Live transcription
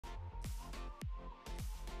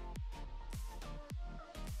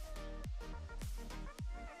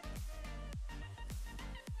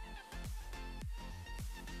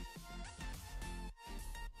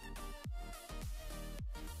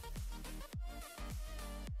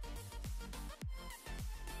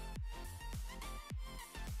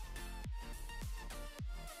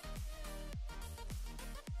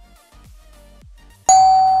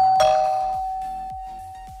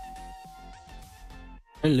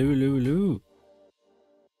Hello, hello, hello.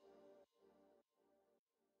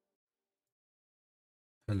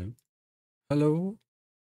 Hello. Hello.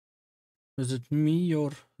 Is it me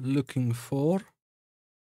you're looking for?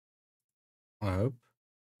 I hope.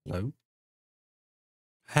 Hello.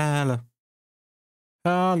 Hello.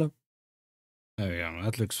 Hello. There we go.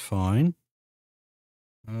 That looks fine.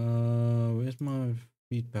 Where's my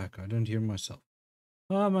feedback? I don't hear myself.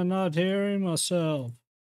 I'm not hearing myself.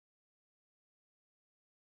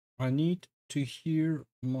 I need to hear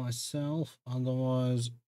myself,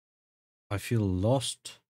 otherwise I feel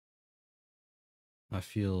lost. I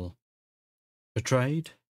feel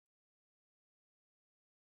betrayed.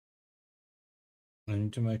 I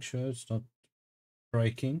need to make sure it's not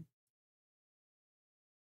breaking.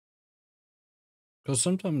 Because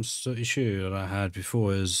sometimes the issue that I had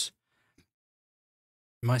before is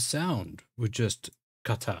my sound would just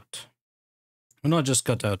cut out. Well, not just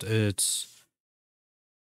cut out, it's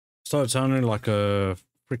started sounding like a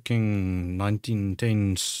freaking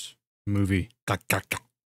 1910s movie.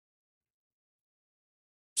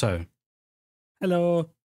 So,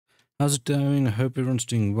 hello. How's it going? I hope everyone's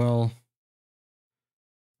doing well.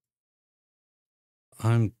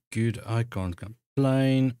 I'm good. I can't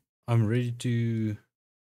complain. I'm ready to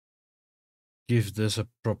give this a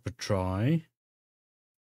proper try.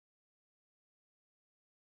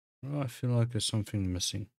 Oh, I feel like there's something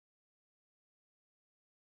missing.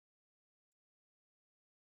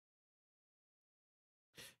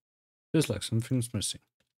 Feels like something's missing.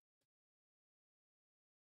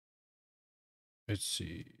 Let's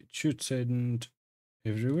see. It should send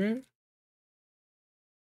everywhere.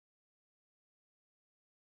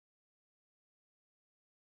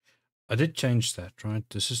 I did change that, right?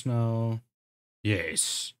 This is now...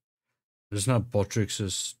 Yes. This is now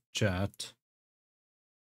Botrix's chat.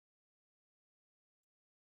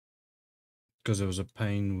 Because there was a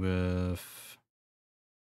pain with...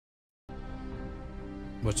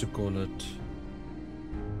 What you call it?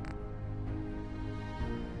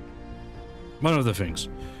 One of the things.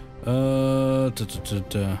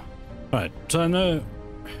 Right, so I know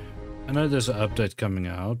there's an update coming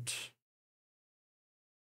out.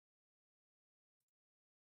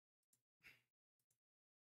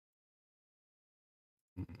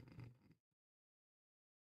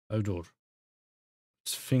 Odor.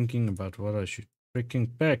 It's thinking about what I should freaking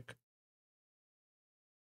pick.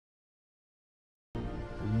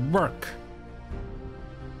 Work.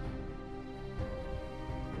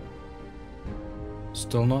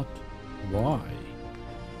 Still not? Why?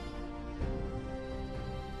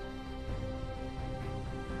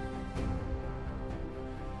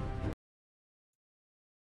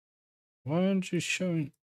 Why aren't you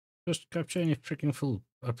showing just capture any freaking full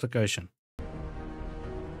application?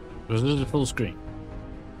 Because this is a full screen.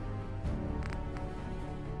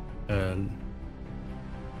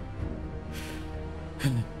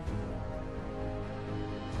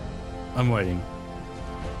 I'm waiting.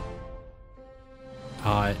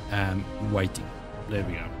 I am waiting. There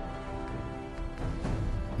we go.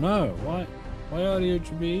 No, why are you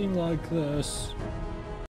being like this?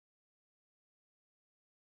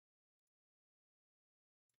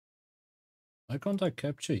 Why can't I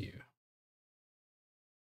capture you?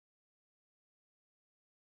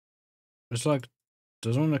 It's like,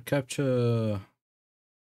 doesn't want to capture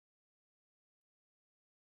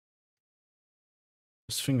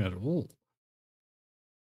this thing at all.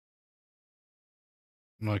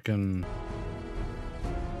 I can...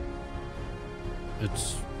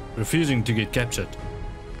 It's refusing to get captured.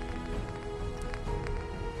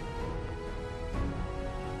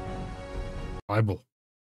 Eyeball.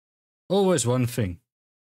 Always one thing.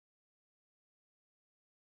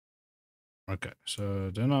 Okay,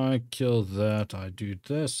 so then I kill that, I do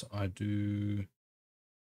this, I do...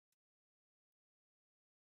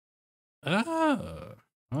 Ah,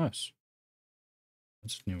 nice.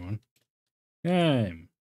 That's a new one. Game.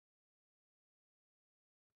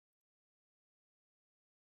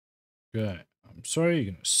 Okay, I'm sorry,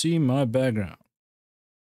 you're gonna see my background.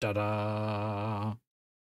 Ta-da!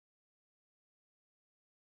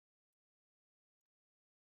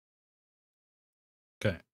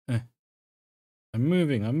 Okay. I'm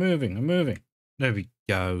moving. There we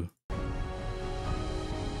go.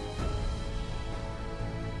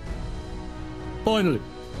 Finally,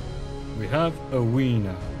 we have a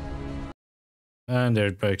wiener. And there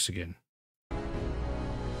it breaks again.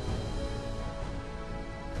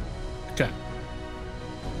 Okay.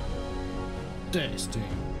 Testing.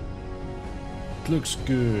 It looks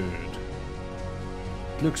good.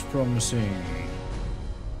 It looks promising.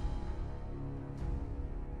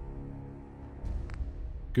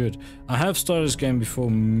 Good. I have started this game before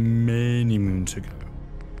many moons ago.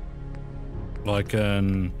 Like,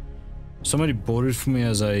 somebody bought it for me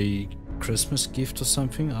as a Christmas gift or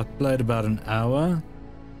something. I played about an hour.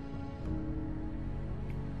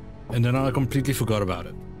 And then I completely forgot about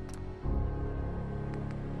it.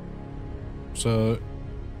 So,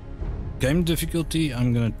 game difficulty,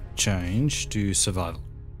 I'm gonna change to survival.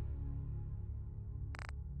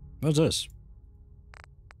 What's this?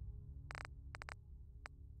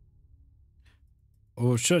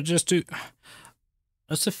 Or should I just do...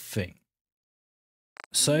 That's the thing.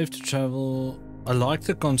 Save to travel. I like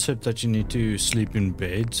the concept that you need to sleep in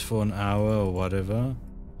beds for an hour or whatever.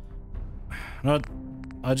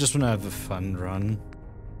 I just want to have a fun run.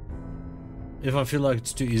 If I feel like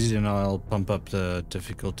it's too easy, then I'll pump up the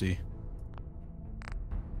difficulty.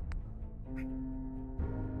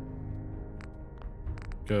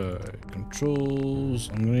 Okay, controls.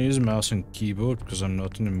 I'm gonna use mouse and keyboard because I'm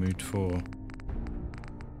not in the mood for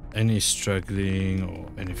any struggling or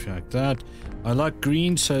anything like that. I like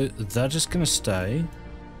green, so that is gonna stay.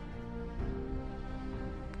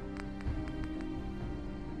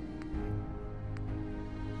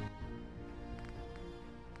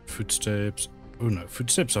 Footsteps. Oh no,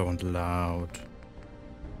 footsteps I want loud.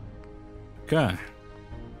 Okay.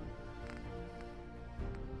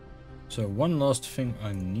 So one last thing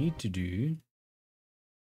I need to do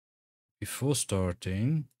before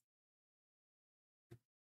starting.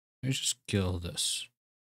 Let's just kill this.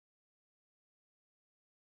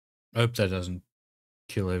 I hope that doesn't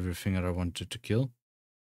kill everything that I wanted to kill.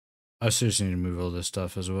 I seriously need to move all this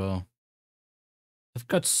stuff as well. I've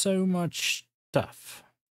got so much stuff.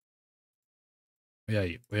 Where are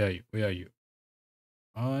you? Where are you? Where are you?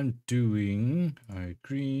 I'm doing... I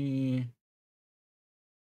agree.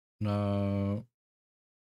 No.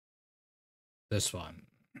 This one.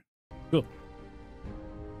 Cool.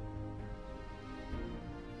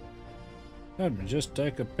 Let me just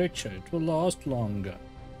take a picture. It will last longer,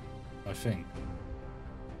 I think.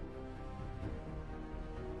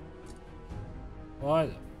 Why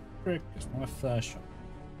the frick is my flash on?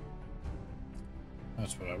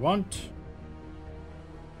 That's what I want.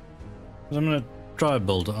 I'm gonna try a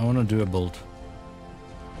build. I want to do a build.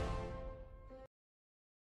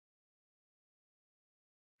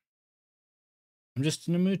 I'm just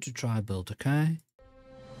in the mood to try a build, okay?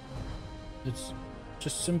 It's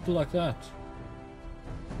just simple like that.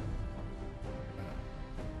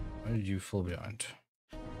 Where did you fall behind?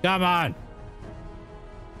 Come on!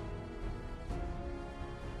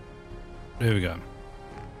 There we go.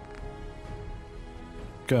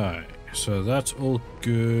 Okay, so that's all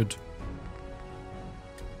good.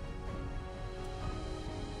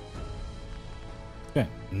 Okay,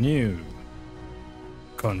 new.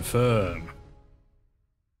 Confirm.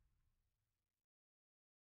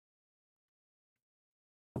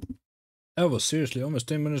 I was seriously almost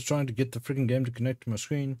 10 minutes trying to get the freaking game to connect to my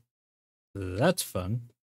screen. That's fun.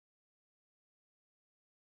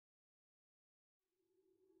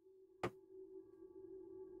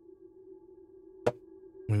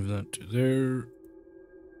 Move that to there.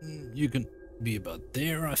 You can be about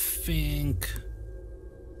there, I think.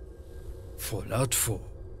 Fallout 4.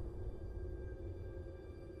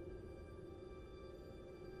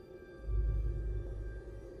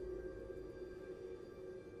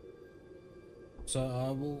 So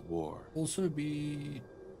I will also be,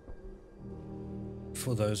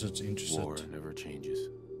 for those that's interested, War never changes.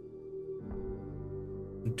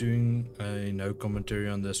 Doing a no commentary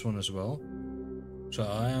on this one as well. So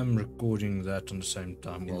I am recording that on the same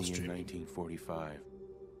time while streaming. In 1945,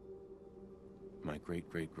 my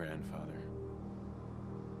great-great-grandfather,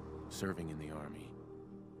 serving in the army,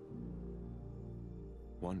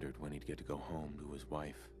 wondered when he'd get to go home to his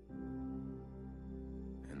wife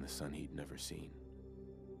and the son he'd never seen.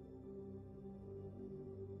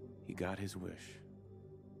 He got his wish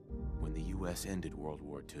when the US ended World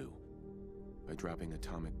War II by dropping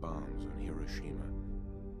atomic bombs on Hiroshima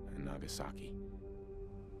and Nagasaki.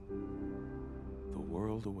 The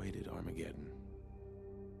world awaited Armageddon.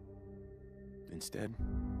 Instead,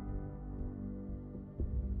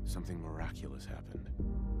 something miraculous happened.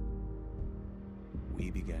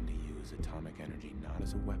 We began to use atomic energy not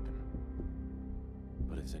as a weapon,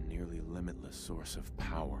 but as a nearly limitless source of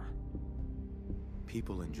power.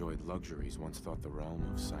 People enjoyed luxuries once thought the realm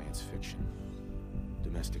of science fiction.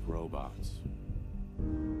 Domestic robots,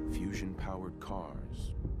 fusion-powered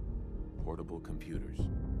cars, portable computers.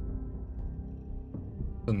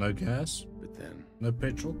 So no gas? But then, no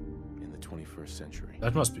petrol? In the 21st century,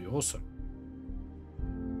 that must be awesome.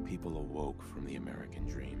 People awoke from the American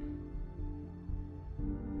dream.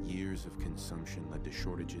 Years of consumption led to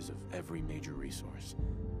shortages of every major resource.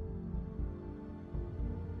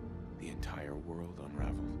 The entire world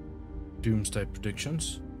unraveled. Doomsday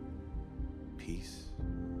predictions. Peace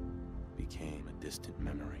became a distant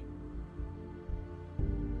memory.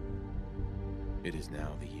 It is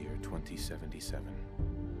now the year 2077.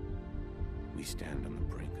 We stand on the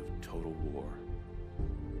brink of total war.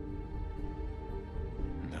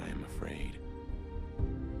 And I am afraid.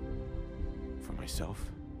 For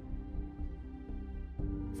myself.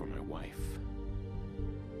 For my wife.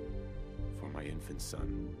 For my infant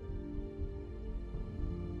son.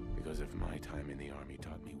 Because if my time in the army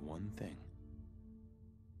taught me one thing,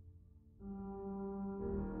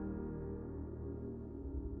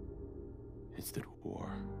 it's that war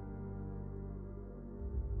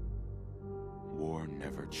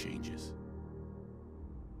never changes.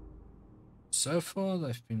 So far,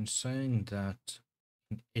 they've been saying that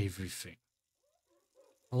in everything.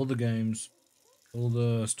 All the games, all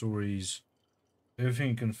the stories, everything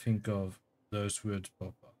you can think of, those words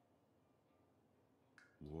pop up.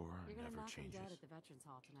 War You're gonna never knock him changes. dead at the Veterans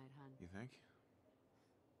Hall tonight, hun. You think?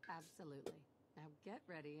 Absolutely. Now get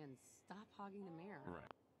ready and stop hogging the mirror.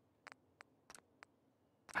 Right.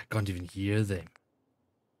 I can't even hear them.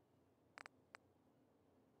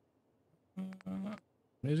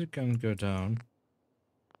 Music can go down.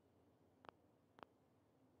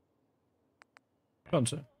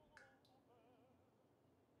 Concert.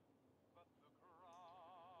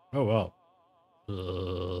 Oh wow.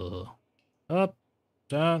 Up,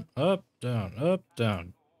 down, up, down, up,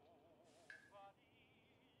 down.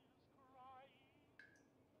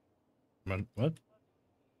 What?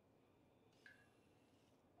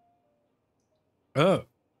 Oh,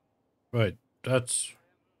 right. That's.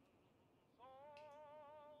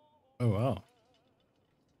 Oh wow.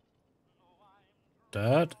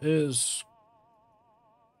 That is.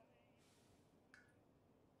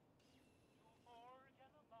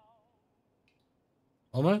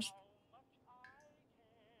 Almost.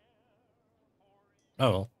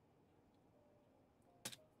 Oh well.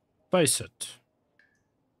 Face it.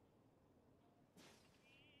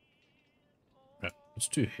 Yeah, let's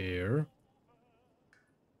do here.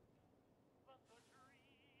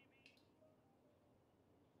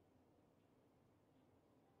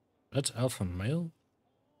 That's alpha male.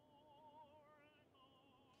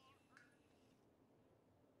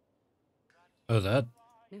 Oh, that.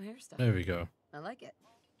 New hairstyle. There we go. I like it.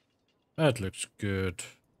 That looks good.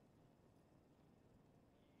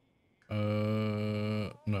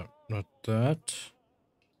 No, not that.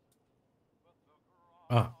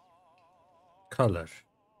 Ah, color.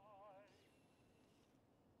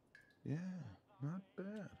 Yeah, not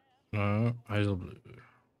bad. No, hazel blue.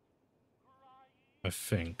 I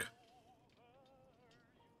think.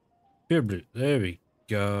 Pure blue. There we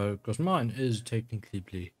go. Because mine is technically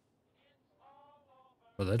blue.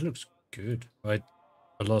 Oh, that looks good. Wait,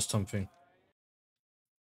 I lost something.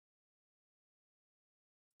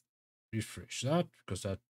 Refresh that because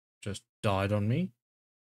that just died on me.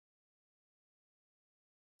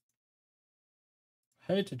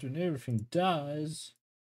 Hate it when everything dies.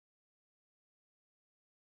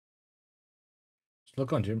 Just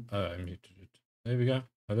look on Jim. Oh, I muted it. There we go.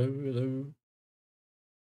 Hello, hello.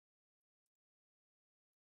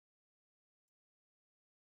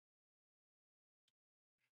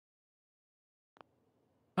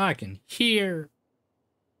 I can hear.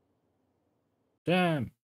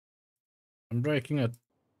 Damn. I'm breaking it.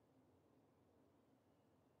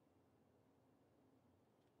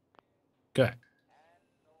 Okay.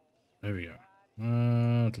 There we go.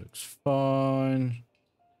 It looks fine.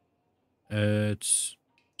 It's...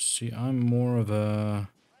 See, I'm more of a...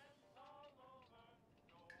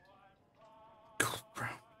 Cool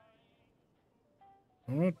brown.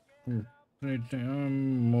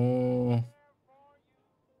 I'm more...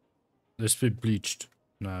 Let's be bleached.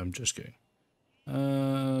 No, I'm just kidding.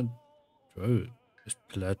 Oh, it's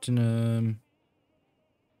platinum.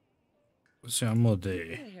 Let's see, I'm more You there.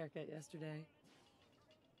 got a haircut yesterday.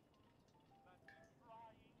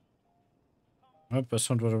 Nope, that's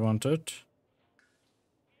not what I wanted.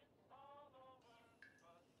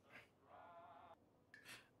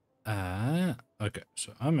 Okay,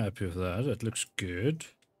 so I'm happy with that. It looks good.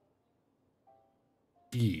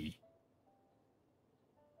 E.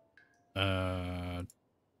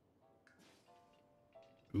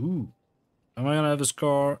 Ooh. Am I gonna have a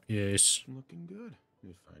scar? Yes. Looking good,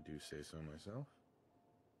 if I do say so myself.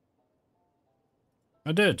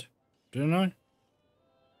 I did. Didn't I?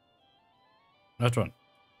 That one.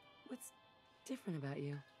 What's different about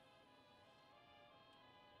you?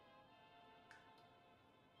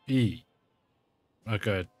 E.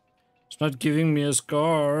 Okay. It's not giving me a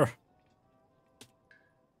scar.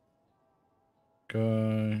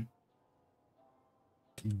 Go.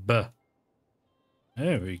 B.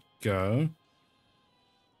 There we go.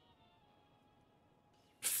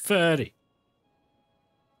 30.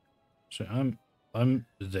 So I'm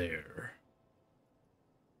there.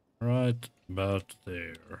 Right about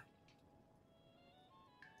there.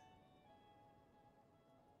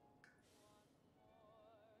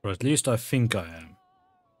 Or at least I think I am.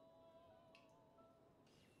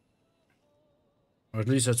 Or at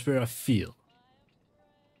least that's where I feel.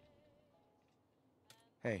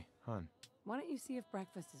 Hey, hon. Why don't you see if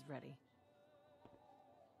breakfast is ready?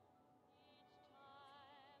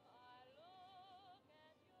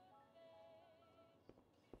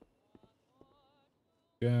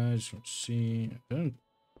 Guys, let's see. I'm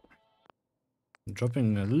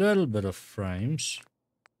dropping a little bit of frames.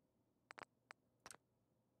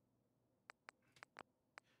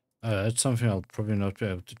 That's something I'll probably not be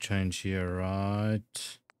able to change here,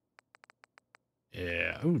 right?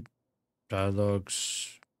 Yeah. Ooh,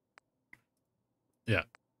 dialogues. Yeah.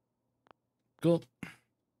 Cool.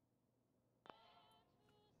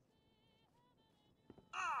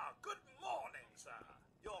 Ah, good morning, sir.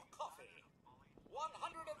 Your coffee.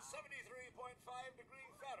 173.5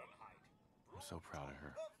 degrees Fahrenheit. I'm so proud of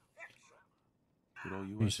her. Perfection. Good old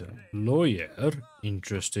He's USA. a lawyer.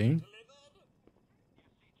 Interesting.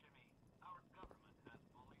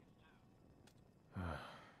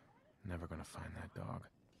 Never gonna find that dog.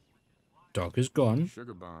 Dog is gone.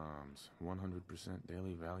 Sugar bombs. 100%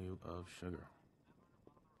 daily value of sugar.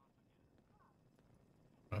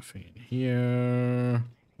 Nothing in here.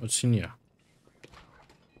 What's in here?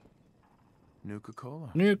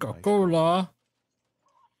 Nuka-Cola. Nuka-Cola.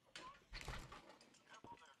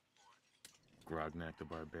 Grognak the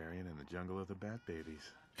Barbarian in the Jungle of the Bat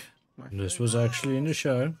Babies. This was actually in the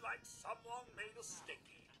show. Like someone made a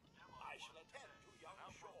sticky. I shall attend to young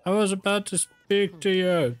Shaw. I was about to speak to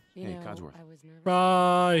you. You Hey, know, Codsworth. I was nervous.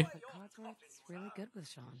 Bye. But Codsworth's really good with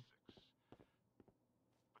Sean.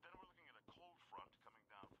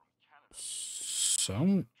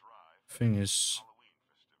 Something is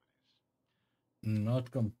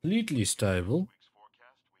not completely stable.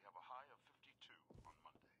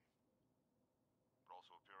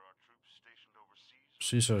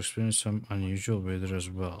 Seas are experiencing some unusual weather as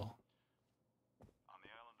well.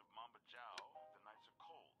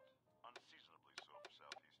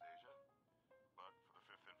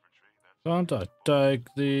 Can't I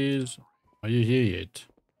take these? Are you here yet?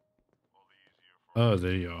 Oh,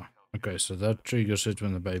 there you are. Okay, so that triggers it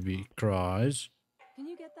when the baby cries. Can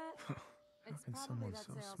you get that? How It's can probably someone that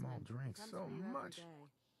so salesman. small He drink comes so for you every much? day.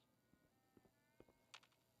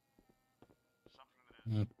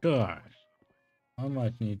 Okay. I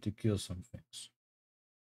might need to kill some things.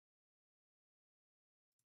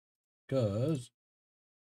 Because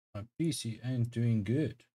my PC ain't doing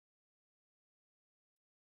good.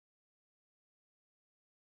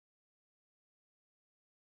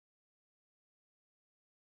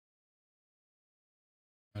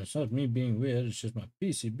 And it's not me being weird, it's just my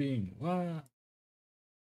PC being what?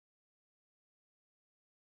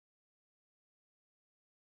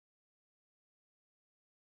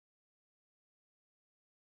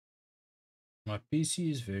 My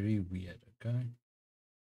PC is very weird, okay?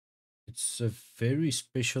 It's a very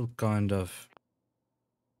special kind of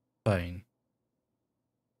pain.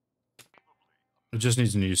 It just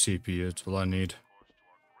needs a new CPU, that's all I need.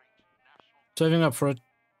 Saving up for it.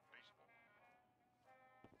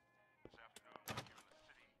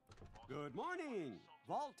 Good morning.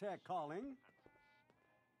 Vault-Tec calling.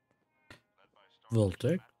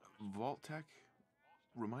 Voltec. Vault-Tec?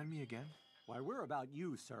 Remind me again? Why, we're about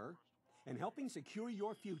you, sir, and helping secure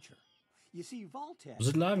your future. You see, Vault-Tec Was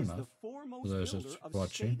it loud is enough the foremost for those builder that's of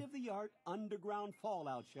watching? state-of-the-art underground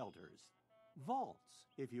fallout shelters. Vaults,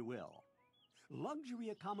 if you will. Luxury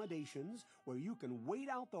accommodations where you can wait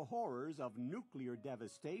out the horrors of nuclear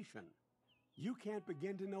devastation. You can't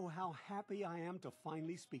begin to know how happy I am to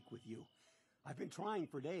finally speak with you. I've been trying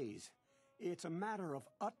for days. It's a matter of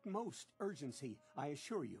utmost urgency, I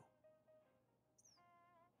assure you.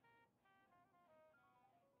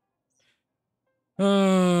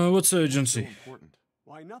 What's the So urgency? important.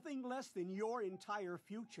 Why, nothing less than your entire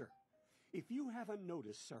future. If you haven't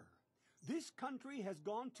noticed, sir, this country has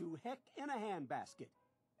gone to heck in a handbasket.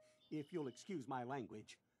 If you'll excuse my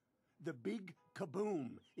language, the big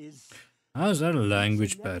kaboom is... How's that a it's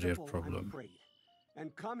language barrier inevitable, I'm problem? afraid,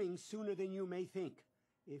 and coming sooner than you may think,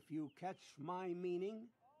 if you catch my meaning.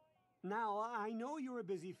 Now, I know you're a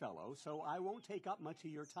busy fellow, so I won't take up much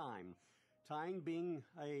of your time. Time being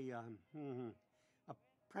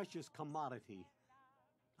precious commodity.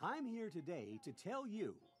 I'm here today to tell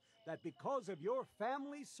you that because of your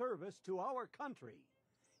family service to our country,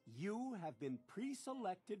 you have been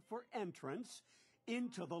pre-selected for entrance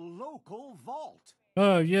into the local vault.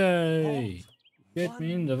 Oh, yay! Vault Get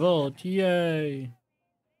me in the 111. vault, yay!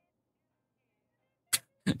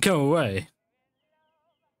 Go away.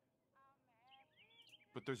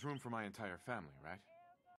 But there's room for my entire family, right?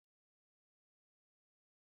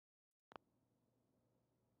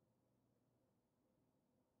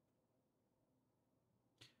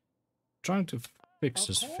 Trying to fix Of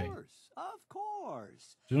this thing. Of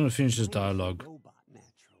course. Do you want to finish this As long as you're a dialogue? robot,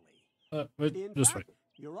 naturally. Wait, In this fact, way.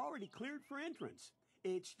 you're already cleared for entrance.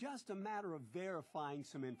 It's just a matter of verifying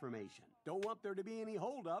some information. Don't want there to be any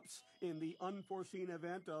holdups in the unforeseen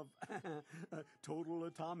event of total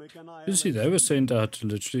atomic annihilation. You see, they were sent out to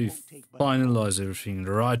literally Won't take but a finalize everything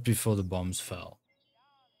right before the bombs fell.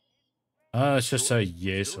 Let's just say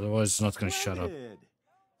yes, otherwise it's not going to shut up. Splendid.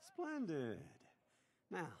 Splendid.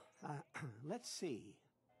 Now, let's see.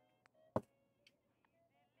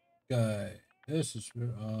 Okay, this is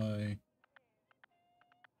where I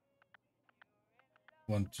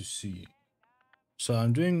want to see. So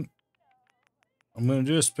I'm going to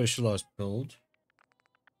do a specialized build.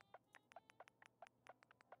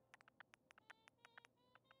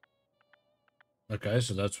 Okay,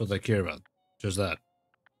 so that's what they care about. Just that.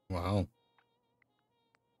 Wow.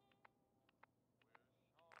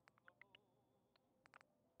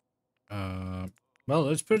 Well,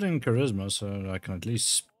 let's put in charisma so I can at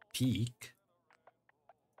least speak.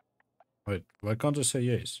 Wait, why can't I say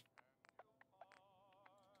yes?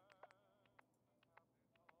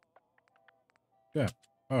 Yeah.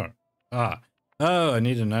 Oh. Oh, I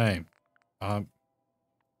need a name. I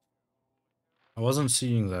wasn't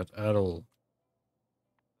seeing that at all.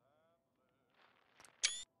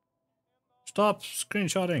 Stop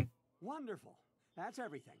screenshotting. Wonderful. That's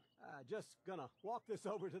everything. Just gonna walk this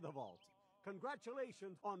over to the vault.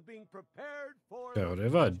 Congratulations on being prepared for. Yeah,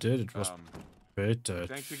 whatever I did, it was better.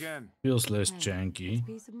 Thanks again. Feels less Hey, janky. it's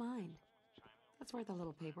peace of mind. That's worth a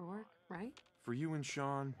little paperwork, right? For you and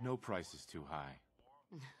Sean, no price is too high.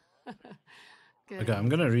 Good. Okay, I'm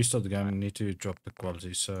gonna restart the game. I need to drop the quality,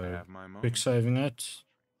 I so have my quick moments. saving it.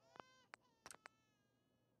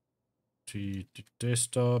 To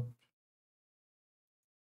desktop.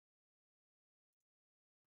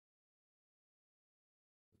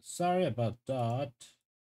 Sorry about that.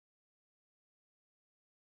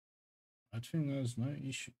 I think there's no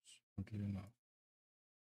issues, oddly enough.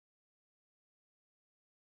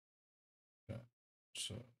 Okay,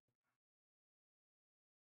 so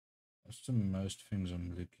that's the most things I'm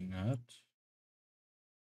looking at.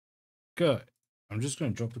 Okay, I'm just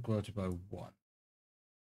going to drop the quality by 1.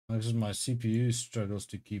 Because my CPU struggles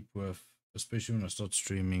to keep with, especially when I start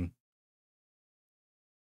streaming.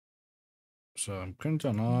 So I'm currently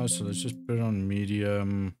on high, so let's just put it on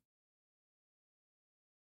medium.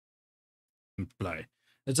 And play.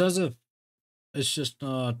 It's as if it's just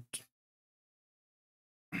not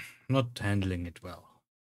handling it well.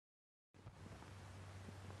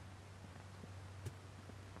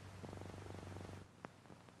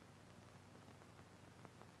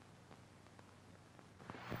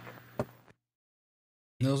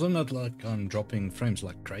 And also not like I'm dropping frames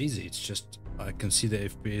like crazy, it's just I can see the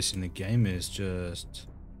FPS in the game is just...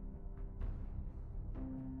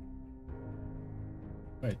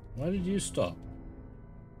 Wait, why did you stop?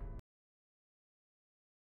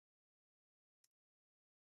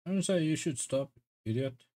 I didn't say you should stop,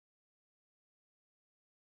 idiot.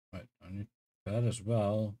 Right, I need that as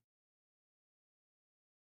well.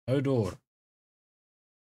 Odor.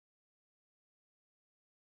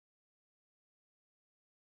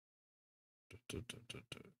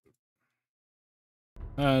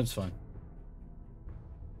 That's fine.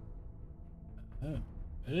 Oh,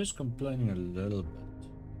 it is complaining a little bit.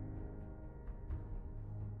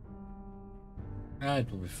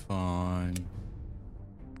 It will be fine.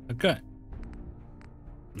 Okay.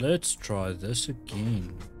 Let's try this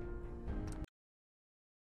again.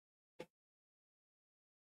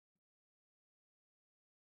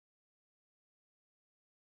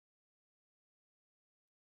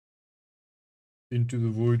 Into the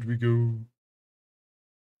void we go.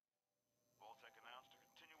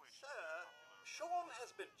 Sir, Sean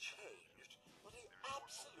has been changed, but he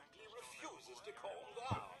absolutely refuses to calm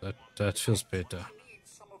down. That feels better. He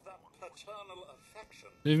needs some of that paternal affection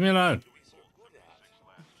Leave me alone. to be so good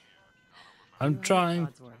at. I'm trying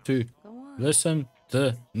to Go on. listen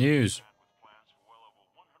the news.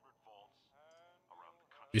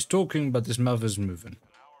 He's talking, but his mouth is moving.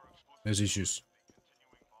 There's issues.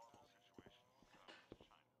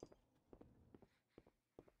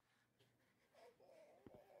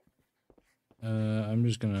 I'm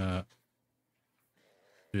just gonna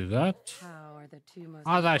do that. How are the two most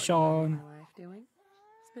Hi there, important men in Sean. my life doing?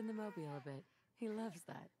 Spin the mobile a bit. He loves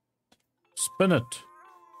that. Spin it.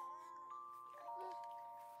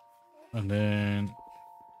 And then...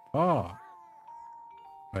 Ah.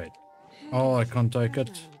 Wait. Oh, I can't take it.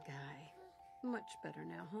 Little guy. Much better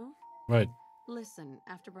now, huh? Wait. Listen,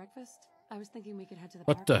 after breakfast, I was thinking we could head to the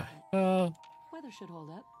What park the a bit. hell? Weather should hold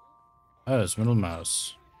up. Oh, it's Middle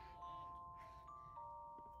Mouse.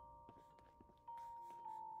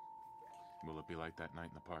 Will it be like that night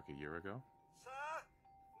in the park a year ago? Sir?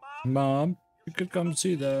 Mom, you could come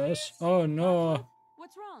see this. Oh no.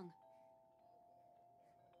 What's wrong?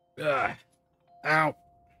 Ugh. Ow.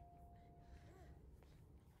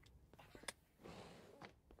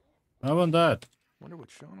 How about that? Wonder what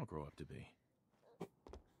Sean will grow up to be.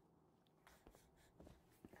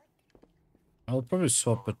 I'll probably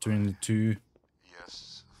swap between the two.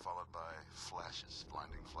 Yes, followed by flashes,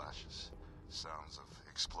 blinding flashes, sounds of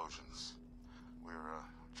explosions. We're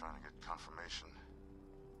trying to get confirmation.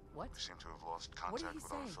 What? We seem to have lost What did contact he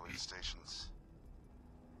with our say? affiliate stations.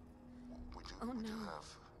 Oh, we no.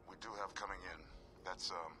 do have coming in.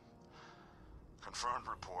 That's confirmed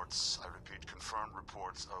reports. I repeat, confirmed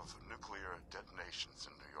reports of nuclear detonations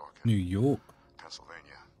in New York and New York.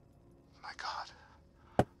 Pennsylvania. My God.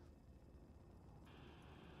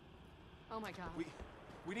 Oh my god.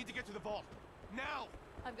 We need to get to the vault. Now!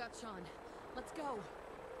 I've got Sean. Let's go.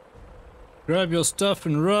 Grab your stuff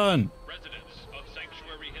and run. Residents of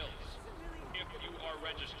Sanctuary Hills, if you are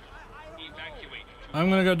registered, evacuate to I'm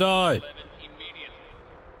gonna go die. 11 immediately.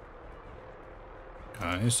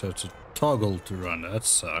 Okay, so it's a toggle to run. That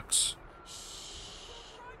sucks.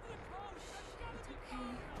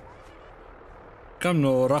 Come,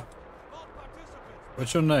 Nora.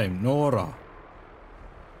 What's your name? Nora.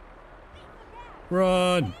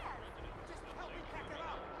 Run.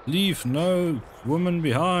 Leave no woman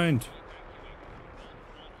behind.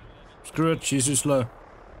 Screw it, she's too slow. Head to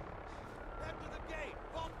the gate.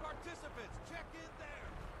 Vault participants, check in there.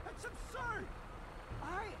 That's absurd!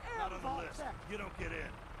 I am Not on the Vault list. Tech. You don't get in.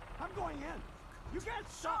 I'm going in. You can't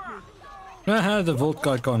stop me. Haha, the vault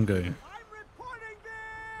guy can't go. I'm reporting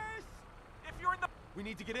this! If you're in the... We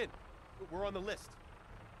need to get in. We're on the list.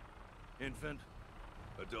 Infant,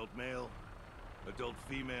 adult male, adult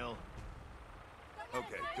female.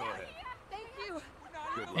 Okay, go ahead. Thank you.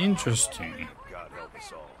 Good luck. Interesting. God help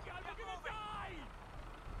us all.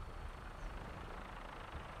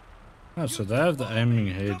 Oh, so they have the aiming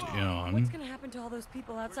head What's on. gonna happen to all those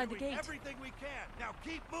people outside the gate? Everything we can. Now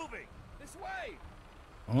keep moving. This way.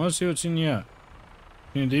 I want to see what's in here.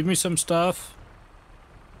 Can you leave me some stuff?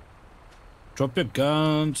 Drop your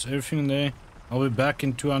guns, everything there. I'll be back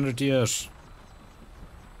in 200 years.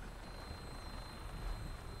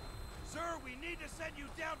 Sir, we need to send you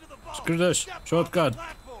down to the vault. Screw this. Step on the Shortcut.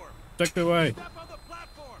 platform. Take me away. Step on the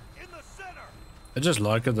platform in the center. I just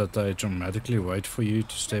like it that they dramatically wait for you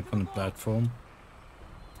to step on the platform.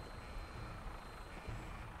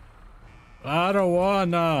 I don't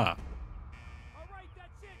wanna. All right, that's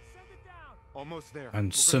it. Send it down. Almost there.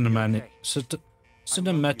 And We're gonna be cinematic, okay.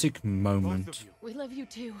 cinematic Both moment. of you. We love you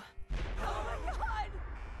too.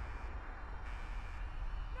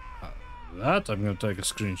 That I'm gonna take a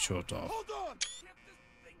screenshot of. Hold on. Can't this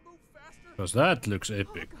thing move faster? Because that looks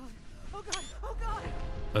epic. Oh god. Oh god.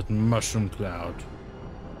 That mushroom cloud.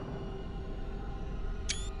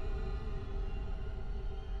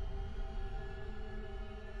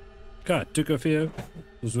 Okay, took a few. It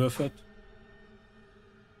was worth it.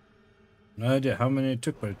 No idea how many it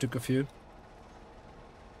took, but it took a few.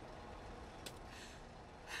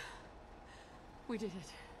 We did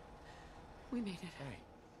it. We made it. Hey.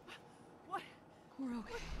 What? We're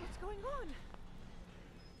okay. What's going on?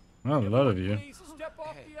 Well, a lot of you. Please step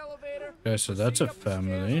off the elevator. Okay, so that's a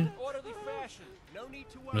family. In orderly fashion. No need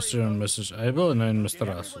to worry. Mr. and Mrs. Abel, and then Mr.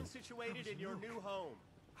 Russell. Everyone's situated in your new home.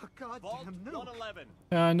 A Vault goddamn nuke. 111.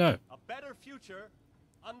 Yeah, I know. A better future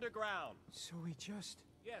underground. So we just...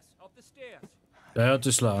 Yes, up the stairs. Stay out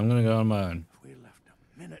too slow. I'm gonna go on my own. We left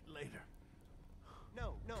a minute later.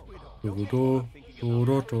 No, we don't. Do, Don't do, get thinking do,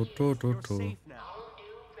 about do, it. do, do, You're do. safe now.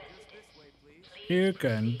 Just this way, please. You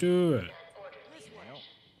can do it.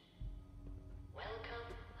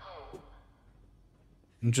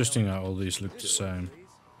 Interesting how all these look the same.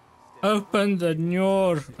 Open the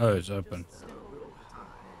door. Oh, it's open.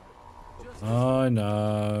 I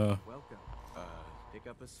know. Welcome. Pick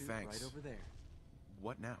up a suit Thanks. right over there.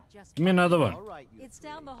 What now? Just Give me another one. All right, you It's three.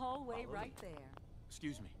 down the hallway Follow right me. there.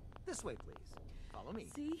 Excuse me. This way, please. Follow me.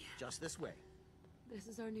 See? Just this way. This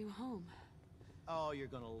is our new home. Oh, you're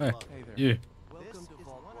gonna Hey, love it. Hey there. you. Welcome to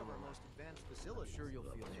Vault one of our most advanced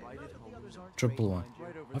triple one.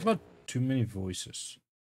 I've got too many voices.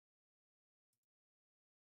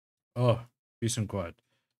 Oh, peace and quiet.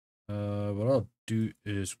 What I'll do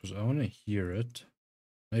is, because I want to hear it.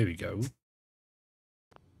 There we go.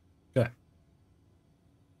 Okay.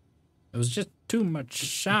 It was just too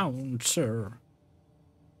much sound, sir.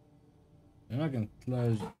 Then I can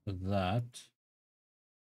close that.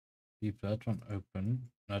 Keep that one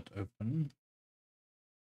open. Not open.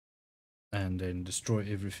 And then destroy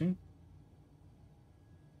everything.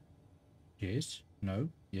 Yes. No.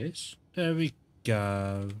 Yes. There we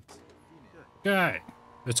go. Okay.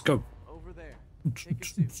 Let's go. Over there.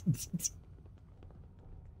 Take it too.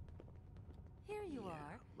 Here you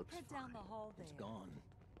are. Head down the hall there. It's gone.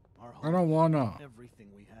 Our I don't wanna. Everything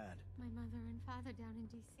we had. My mother and father down in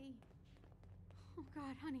D.C. Oh,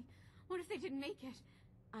 God, honey. What if they didn't make it?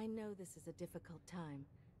 I know this is a difficult time.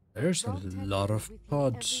 There's a Vault-Tec lot is of with you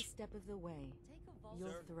pods. Every step of the way. You'll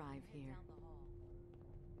thrive here.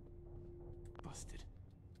 Busted.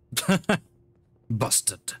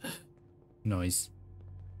 Busted. Nice.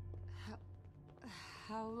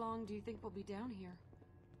 How long do you think we'll be down here?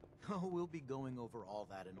 Oh, we'll be going over all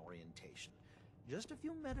that in orientation. Just a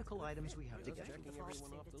few medical items we have to get through.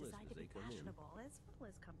 Everyone off the list as they come in. As well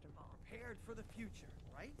as comfortable. Prepared for the future,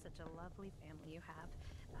 right? Such a lovely family you have.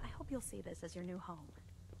 I hope you'll see this as your new home.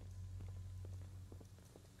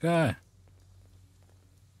 Okay.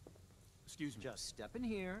 Excuse me. Just step in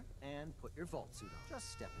here and put your vault suit on.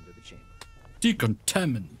 Just step into the chamber.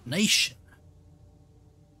 Decontamination.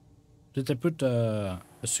 Did they put a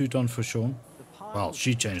suit on for Sean? Well,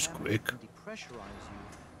 she changed quick. Depressurize you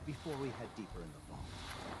before we head deeper in the vault.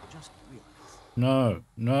 Just realize. No,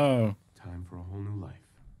 no. Time for a whole new life.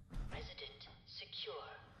 Resident secure.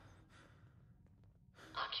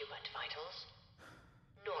 Occupant vitals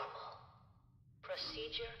normal.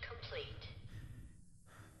 Procedure complete.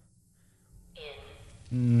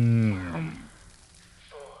 In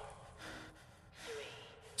 4, 3.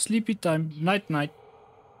 Sleepy time. Night, night.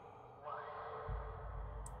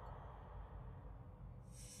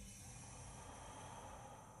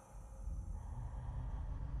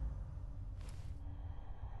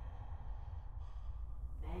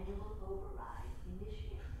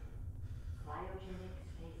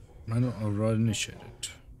 Manual override initiated.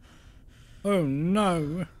 Oh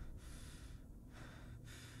no!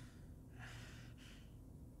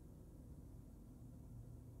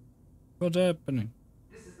 What's happening?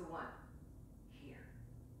 This is the one. Here.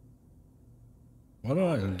 What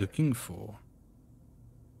are you looking for?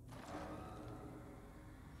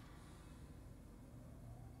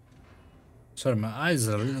 Sorry, my eyes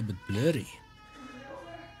are a little bit blurry.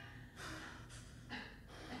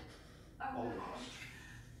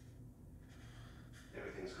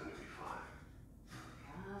 Everything's going to be fine.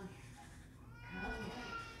 Come here.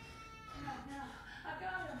 No, I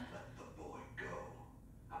got him. Let the boy go.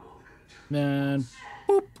 I'm only going to tell you. And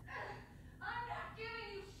boop. I'm not giving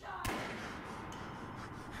you shots.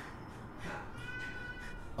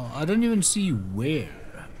 Oh, I don't even see where.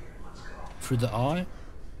 Through the eye? At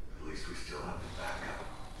least we still have the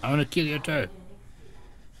backup. I want to kill you too.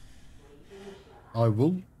 I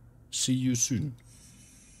will see you soon.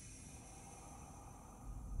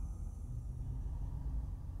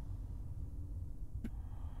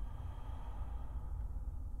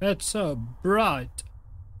 It's so bright.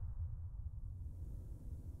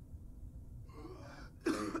 I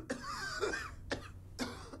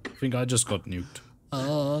think I just got nuked.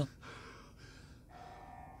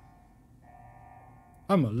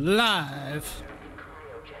 I'm alive.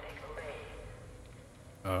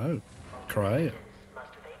 Oh, cryo.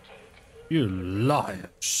 You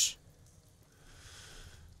liars.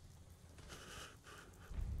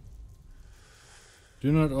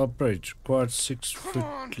 Do not operate. Required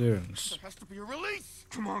 6-foot clearance. There has to be a release.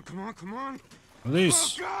 Come on, come on, come on.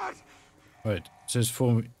 Release. Oh, God. Wait, it says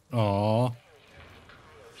for me. Aww.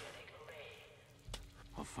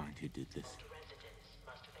 I'll find who did this.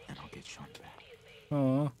 And I'll get Sean back.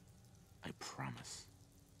 Aww. I promise.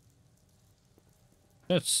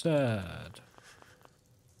 That's sad.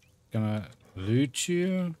 Can I loot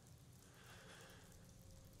you?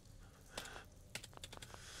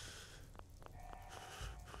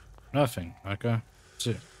 Nothing. Okay. That's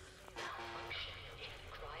it.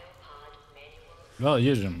 Well,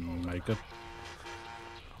 you didn't make it.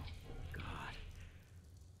 God.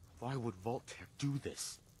 Why would Vault-Tec do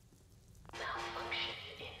this?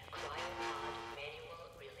 Malfunction in cryopod manual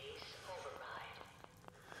release override.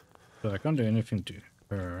 But I can't do anything to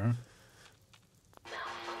her.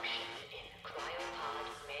 Malfunction in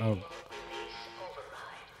cryopod Oh. manual release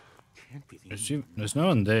override. Can't be the There's no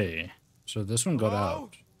one there. So this one got Hello?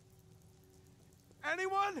 out.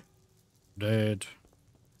 dead.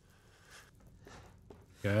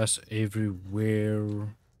 Gas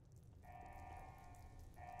everywhere.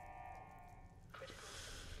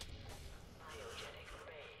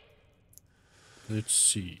 Let's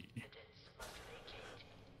see.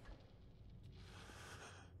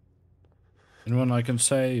 Anyone I can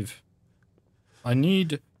save? I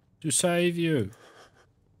need to save you.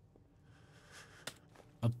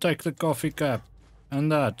 I'll take the coffee cup.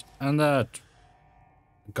 And that. And that.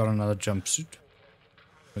 Got another jumpsuit.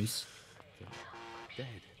 Please. Dead.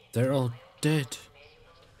 They're all dead.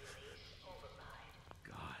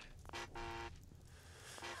 God.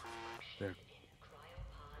 They're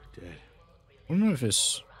dead. I wonder if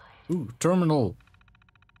it's... Ooh, terminal.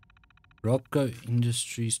 Robco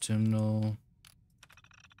Industries terminal.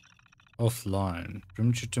 Offline.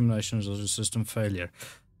 Premature termination is also a system failure.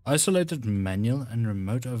 Isolated manual and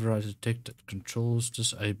remote override detected. Controls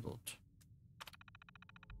disabled.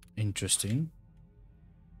 Interesting.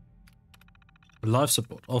 Life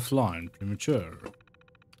support offline. Premature.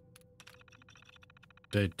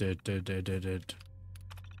 Dead, dead, dead, dead, dead, dead.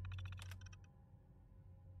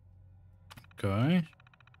 Okay.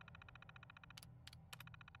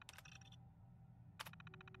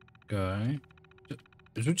 Okay.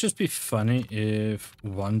 It would just be funny if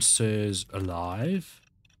one says alive.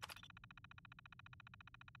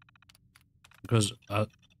 Because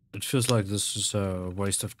it feels like this is a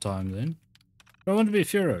waste of time then. But I want to be a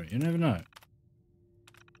Furo, you never know.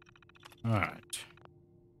 Alright.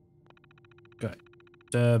 Okay.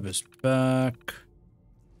 Tab is back.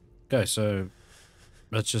 Okay, so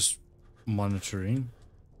that's just monitoring.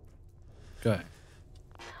 Okay.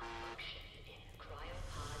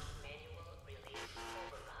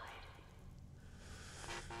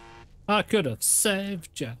 I could have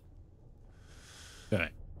saved you. Okay,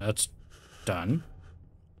 that's done.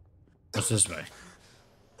 What's this way?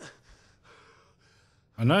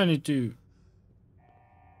 I know I need to...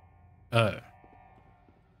 Oh.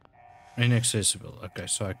 Inaccessible. Okay,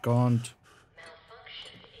 so I can't...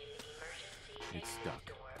 It's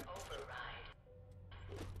stuck.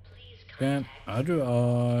 Okay, how do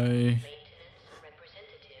I...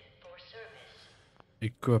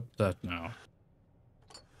 equip that now?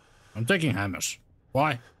 I'm taking hammers.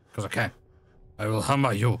 Why? Because I can. I will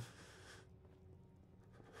hammer you.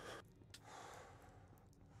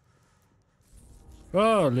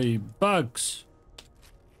 Holy bugs.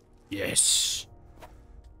 Yes.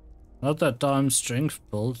 Not that time strength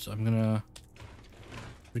build. I'm gonna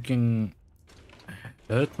freaking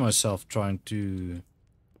hurt myself trying to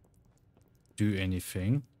do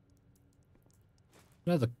anything.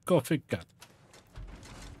 Another coffee cup.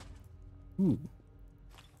 Ooh.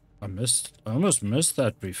 I almost missed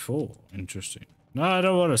that before. Interesting. No, I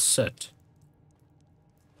don't want to sit.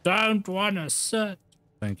 Don't want to sit.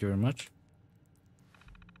 Thank you very much.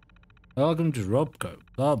 Welcome to Robco.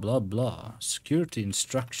 Blah, blah, blah. Security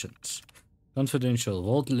instructions. Confidential.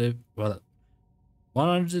 Vault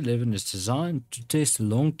 111 is designed to test the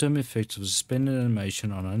long-term effects of suspended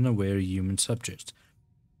animation on unaware human subjects.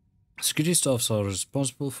 Security staffs are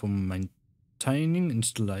responsible for maintaining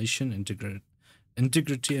installation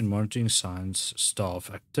integrity and monitoring science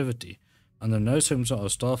staff activity. Under no circumstances are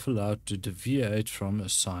staff allowed to deviate from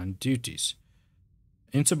assigned duties.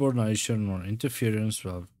 Insubordination or interference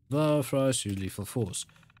will fries use lethal force.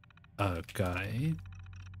 Okay.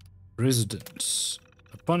 Residents.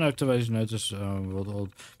 Upon activation, notice will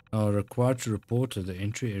are required to report to the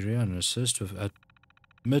entry area and assist with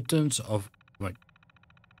admittance of... Wait.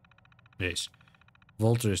 Yes.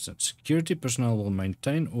 Vault residents. Security personnel will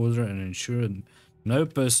maintain order and ensure no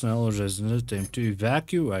personnel or residents attempt to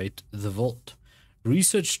evacuate the vault.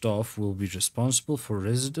 Research staff will be responsible for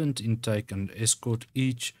resident intake and escort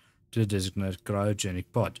each to a designated cryogenic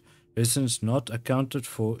pod. Residents not accounted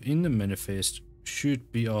for in the manifest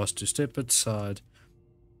should be asked to step aside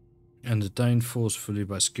and detained forcefully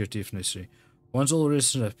by security if necessary. Once all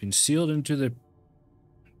residents have been sealed into their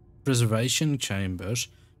preservation chambers,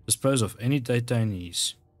 dispose of any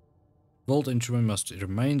detainees. Vault entry must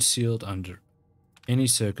remain sealed under any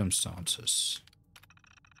circumstances.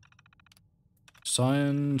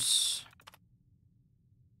 Science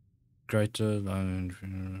greater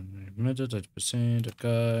than admitted 80%.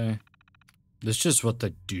 Okay, that's just what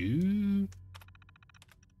they do.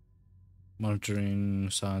 Monitoring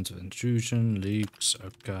signs of intrusion, leaks.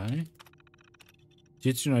 Okay.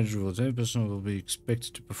 Duty manager personnel will be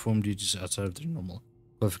expected to perform duties outside of their normal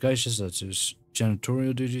qualifications, such as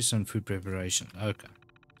janitorial duties and food preparation. Okay.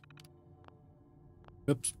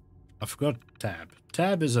 Oops. I forgot tab.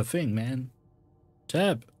 Tab is a thing, man.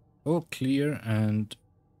 Tab. All clear and...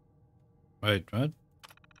 Wait, what?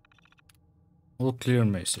 All clear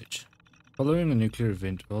message. Following a nuclear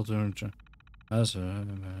event, as a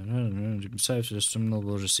safe system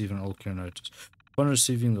will receive an all clear notice. Upon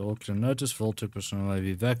receiving the all clear notice, Vault-Tec personnel may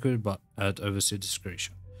be evacuated at overseer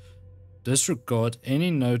discretion. Disregard any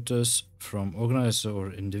notice from organizers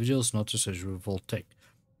or individuals not associated with Vault-Tec,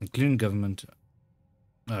 including government.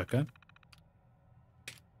 Okay.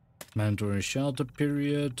 Mandatory shelter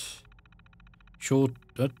period. Short.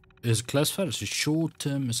 That is classified as a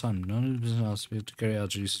short-term assignment. None of the business has to carry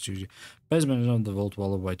out research duty. Base management of the vault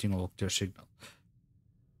while awaiting all clear signal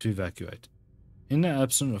to evacuate. In the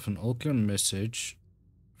absence of an all clear message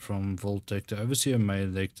from Vault-Tec, the overseer may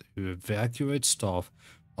elect to evacuate staff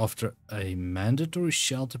after a mandatory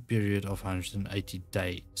shelter period of 180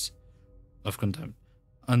 days of containment.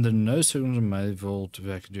 Under no circumstances may Vault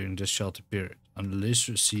evacuate during this shelter period unless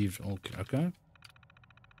received all clear. Okay.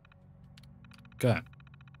 Okay.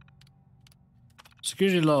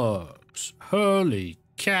 Security logs. Holy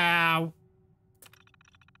cow!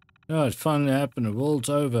 Oh, it finally happened. The world's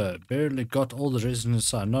over. Barely got all the residents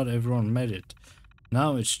inside. Not everyone made it.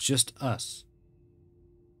 Now it's just us.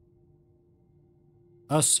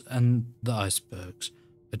 Us and the icebergs.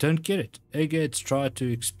 I don't get it. Eggheads tried to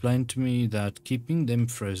explain to me that keeping them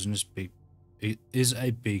frozen is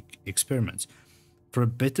a big experiment. For a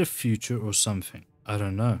better future or something. I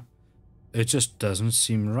don't know. It just doesn't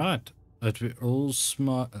seem right. That we're all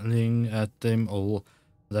smiling at them all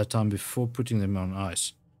that time before putting them on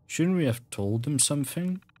ice. Shouldn't we have told them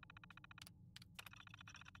something?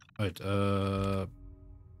 Wait, okay,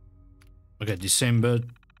 December,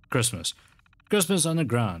 Christmas. Christmas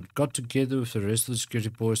underground. Got together with the rest of the security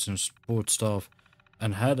boys and support staff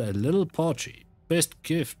and had a little party. Best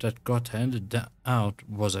gift that got handed out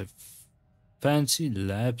was a fancy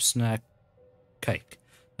lab snack cake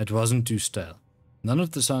that wasn't too stale. None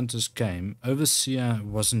of the scientists came. Overseer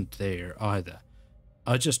wasn't there either.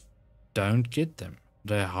 I just don't get them.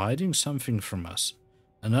 They're hiding something from us.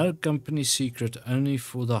 Another company secret only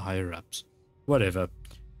for the higher-ups. Whatever.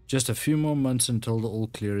 Just a few more months until the all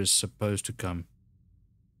clear is supposed to come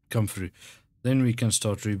through. Then we can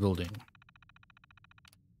start rebuilding.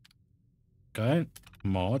 Okay.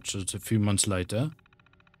 March, it's a few months later.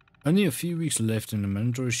 Only a few weeks left in the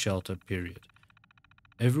mandatory shelter period.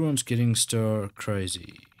 Everyone's getting stir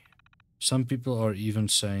crazy. Some people are even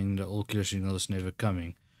saying the all clear signal is never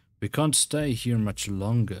coming. We can't stay here much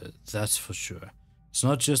longer, that's for sure. It's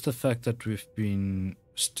not just the fact that we've been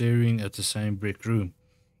staring at the same brick room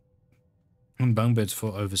and bunk beds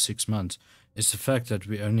for over 6 months. It's the fact that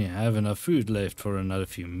we only have enough food left for another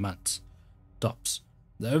few months. Tops.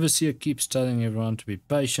 The overseer keeps telling everyone to be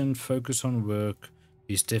patient, focus on work.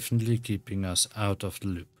 He's definitely keeping us out of the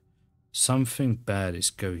loop. Something bad is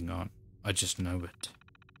going on. I just know it.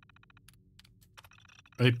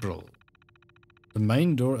 April. The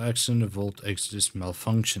main door access in the vault exit is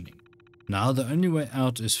malfunctioning. Now the only way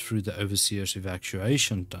out is through the overseer's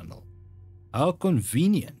evacuation tunnel. How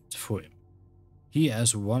convenient for him. He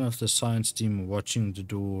has one of the science team watching the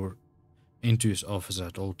door into his office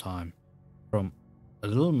at all time. From a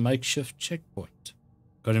little makeshift checkpoint.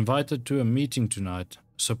 Got invited to a meeting tonight.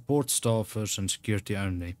 Support staffers and security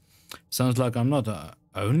only. Sounds like I'm not the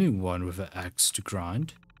only one with an axe to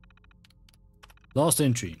grind. Last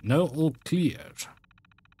entry. No all clear.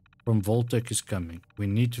 From Vault-Tec is coming. We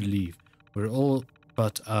need to leave. We're all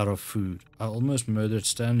but out of food. I almost murdered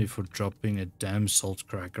Stanley for dropping a damn salt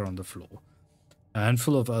cracker on the floor. A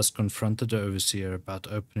handful of us confronted the overseer about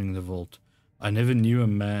opening the vault. I never knew a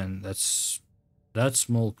man that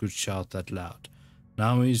small could shout that loud.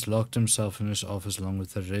 Now he's locked himself in his office along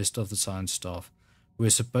with the rest of the science staff. We're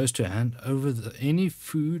supposed to hand over any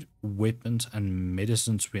food, weapons, and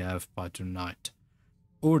medicines we have by tonight.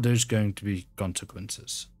 Or there's going to be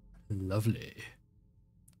consequences. Lovely.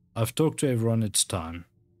 I've talked to everyone, it's time.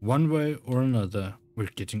 One way or another, we're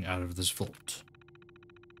getting out of this vault.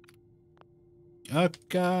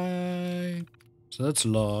 Okay. So that's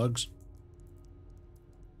logs.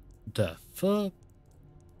 The fuck?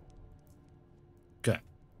 Okay.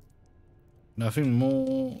 Nothing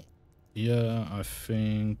more. Yeah, I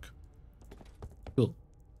think. Cool.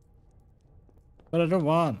 But I don't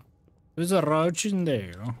want. There's a roach in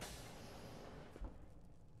there.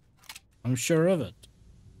 I'm sure of it.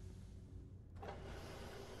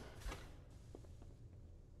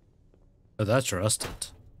 Oh, that's rusted.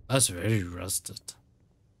 That's very rusted.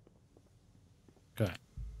 Okay.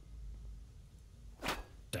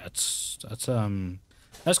 That's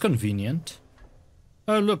convenient.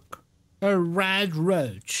 Oh look, a red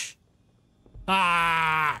roach.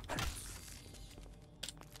 Ah!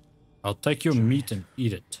 I'll take your meat and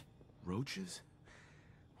eat it. Roaches?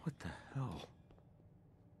 What the hell?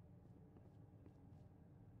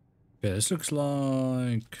 Okay, this looks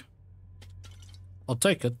like... I'll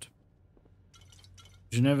take it.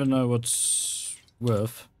 You never know what's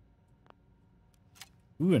worth.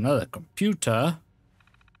 Ooh, another computer.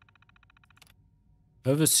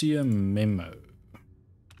 Overseer memo.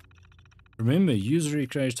 Remember, user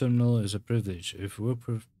recreate terminal is a privilege. If work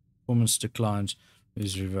performance declines, it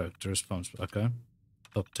is revoked. Response. Okay.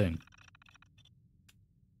 Top 10.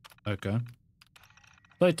 Okay.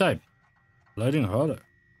 Play tape. Loading harder.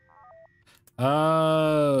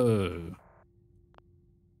 Oh.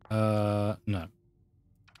 No.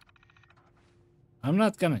 I'm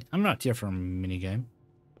not here for a minigame.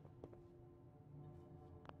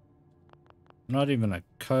 Not even a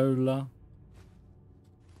cola.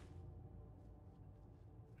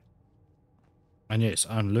 And yes,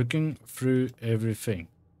 I'm looking through everything.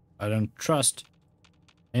 I don't trust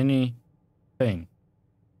anything.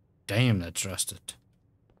 Damn, that's rusted.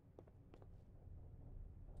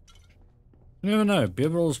 You never know,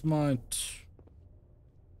 bevel's might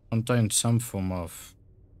contain some form of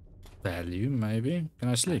value, maybe. Can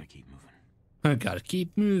I sleep? I gotta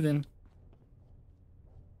keep moving.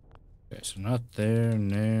 Okay, so not there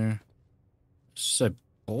and there. It's a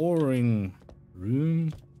boring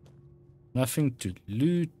room. Nothing to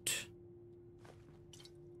loot.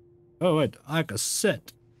 Oh wait, I can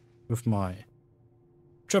sit with my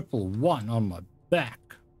 111 on my back.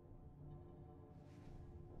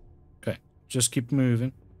 Okay, just keep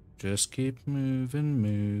moving. Just keep moving,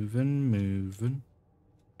 moving.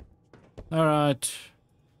 Alright.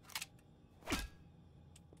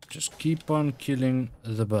 Just keep on killing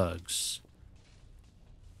the bugs.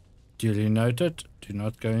 Duly noted, do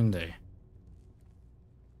not go in there.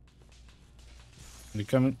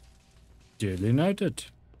 Becoming duly noted.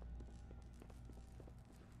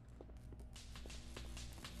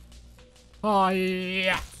 Oh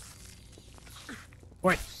yeah.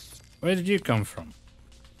 Wait, where did you come from?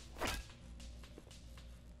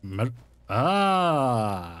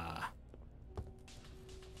 Ah.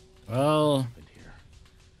 Well.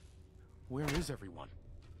 Where is everyone?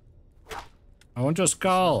 I want your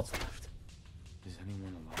skull. Is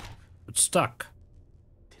anyone alive? It's stuck.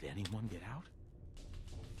 Did anyone get out?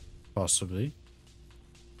 Possibly.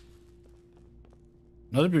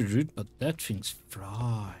 Not to be rude, but that thing's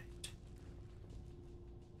fried.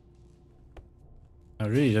 I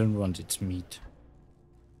really don't want its meat.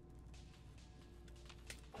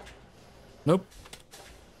 Nope.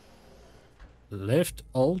 Left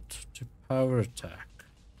alt to power attack.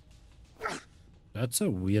 That's a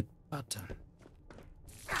weird button.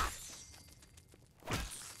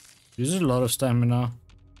 Uses a lot of stamina.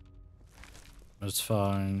 That's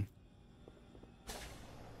fine.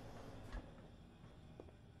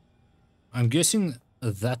 I'm guessing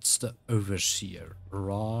that's the overseer,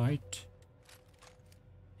 right?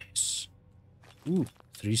 Yes. Ooh,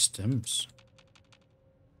 3 stems.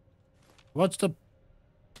 What's the...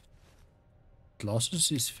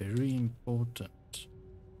 Glasses is very important.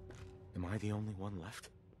 Am I the only one left?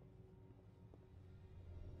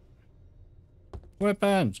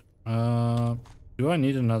 Weapons! Do I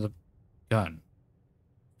need another gun?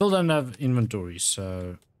 Still don't have inventory,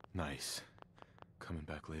 so... Nice. Coming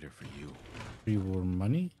back later for you. Pre-war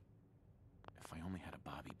money? If I only had a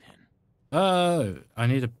bobby pin. Oh, I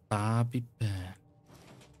need a bobby pin.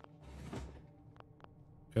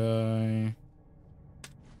 Okay.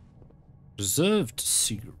 Reserved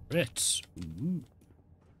cigarettes. Ooh.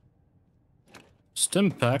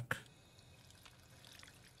 Stim pack.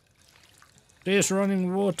 There's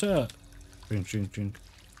running water. Drink, drink, drink.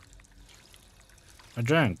 I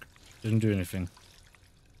drank. Didn't do anything.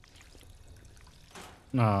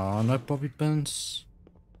 No, no bobby pins.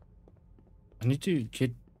 I need to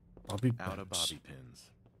get bobby pins. Out of bobby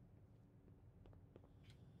pins.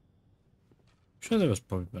 I'm sure there was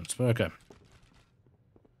bobby pins, but okay.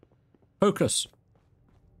 Focus.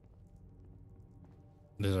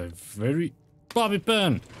 There's a very bobby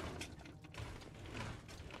pin.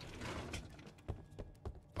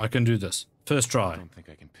 I can do this. First try. I don't think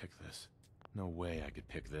I can pick this. No way I could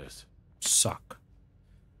pick this. Suck.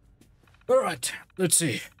 Alright, let's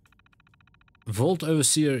see. Vault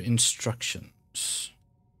Overseer instructions.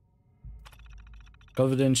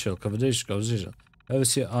 Confidential.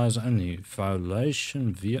 Overseer eyes only.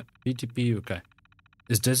 Violation via PTP. Okay.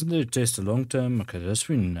 Is designated test a long term? Okay, this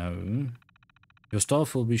we know. Your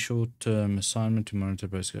staff will be short term assignment to monitor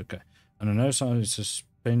basic. Okay. And no sign of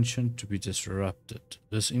suspension to be disrupted.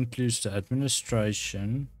 This includes the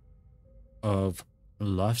administration of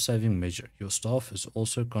life-saving measure. Your staff is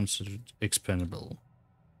also considered expendable.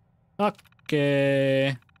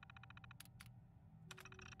 Okay.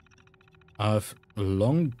 I've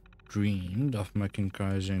long dreamed of making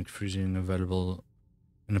cryogenic freezing available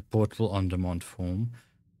in a portable on-demand form.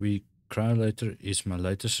 Cryolator is my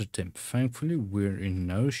latest attempt. Thankfully, we're in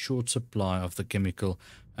no short supply of the chemical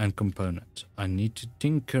and component. I need to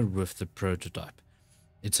tinker with the prototype.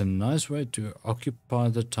 It's a nice way to occupy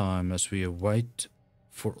the time as we await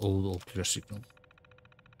for all clear signal.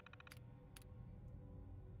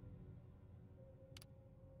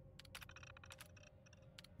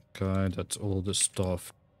 Okay, that's all the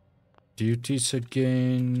staff duties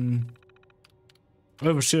again.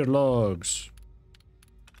 Overseer logs.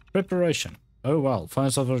 Preparation. Oh wow,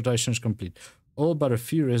 final authorization is complete. All but a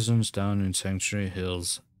few residents down in Sanctuary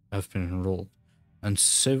Hills have been enrolled, and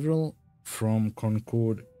several from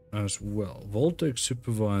Concord as well. Vault-Tec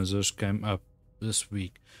supervisors came up this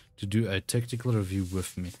week to do a technical review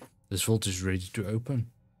with me. This vault is ready to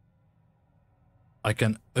open. I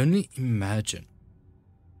can only imagine.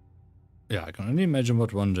 Yeah, I can only imagine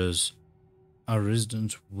what wonders our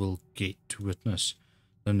residents will get to witness.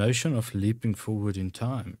 The notion of leaping forward in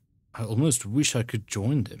time. I almost wish I could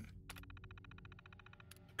join them.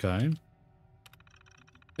 Okay.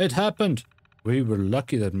 It happened! We were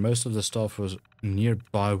lucky that most of the staff was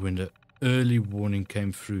nearby when the early warning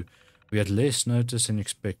came through. We had less notice than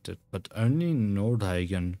expected, but only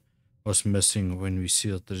Nordhagen was missing when we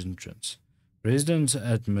sealed the entrance. Residents'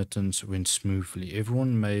 admittance went smoothly.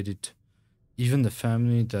 Everyone made it, even the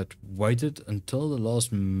family that waited until the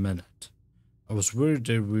last minute. I was worried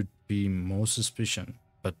there would be more suspicion,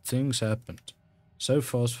 but things happened. So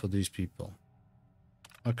fast for these people.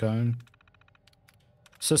 Okay.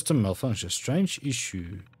 System malfunction. Strange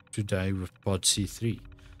issue today with pod C3.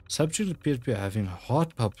 Subject appeared to be having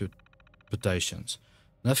heart palpitations.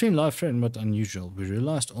 Nothing life-threatening but unusual. We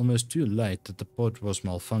realized almost too late that the pod was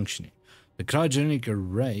malfunctioning. The cryogenic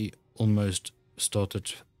array almost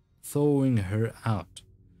started thawing her out.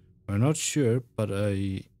 We're not sure, but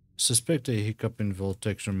I suspect a hiccup in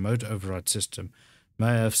Vault-Tec's remote override system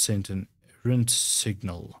may have sent an errant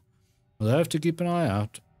signal. We'll have to keep an eye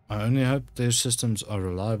out. I only hope their systems are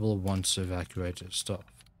reliable once evacuated staff.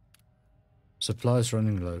 Supplies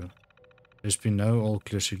running low. There's been no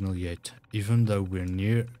all-clear signal yet, even though we're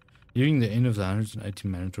nearing the end of the 180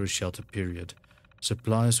 mandatory shelter period.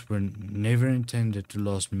 Supplies were never intended to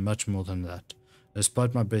last much more than that.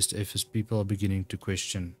 Despite my best efforts, people are beginning to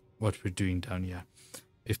question what we're doing down here.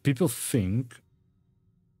 If people think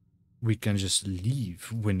we can just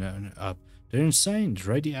leave when up, they're insane.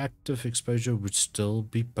 Radioactive exposure would still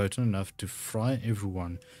be potent enough to fry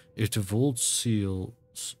everyone if the vault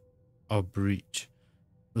seals are breached.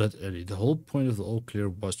 Literally, the whole point of the all clear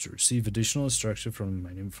was to receive additional instruction from the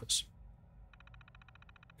main infos.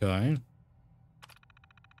 Okay.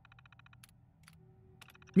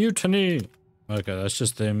 Mutiny! Okay, that's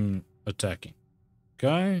just them attacking.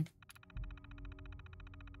 Okay.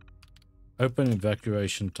 Open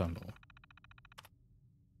evacuation tunnel.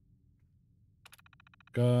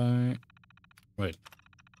 Okay. Wait.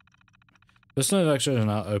 Personal evacuation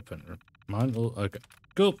now open. Mine all okay.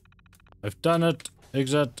 Cool. I've done it.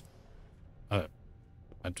 Exit. Oh.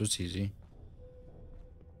 That was easy.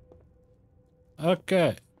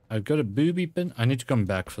 Okay. I've got a booby pin. I need to come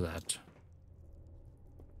back for that.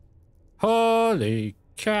 Holy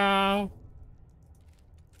cow.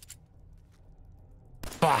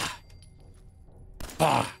 Bah.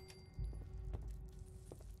 Bah.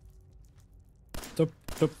 Tup,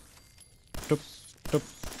 tup, tup, tup,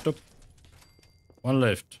 tup. One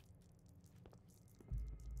left.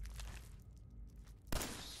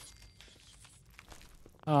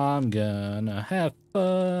 I'm gonna have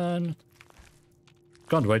fun.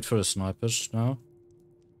 Can't wait for the snipers now.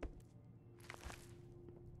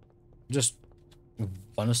 Just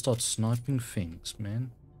wanna start sniping things,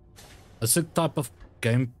 man. That's the type of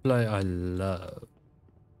gameplay I love.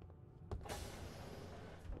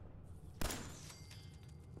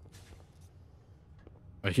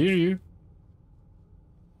 I hear you.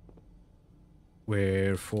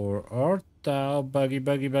 Wherefore art thou, buggy,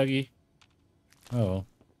 buggy, buggy? Oh.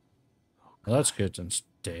 Well, that's good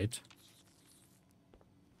instead.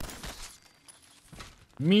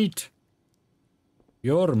 Meet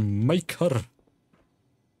your maker.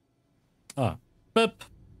 Ah, Pip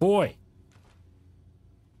Boy.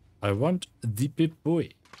 I want the Pip Boy.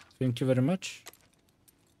 Thank you very much.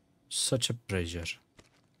 Such a pleasure.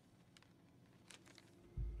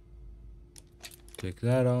 Click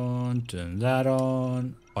that on, turn that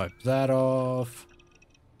on, wipe that off.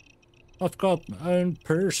 I've got my own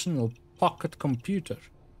personal pocket computer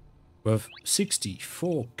with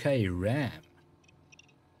 64K RAM.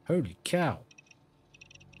 Holy cow.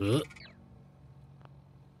 Ugh.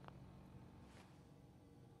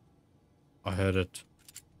 I heard it.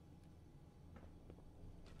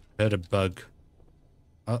 Heard a bug.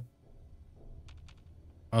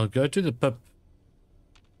 I'll go to the pub.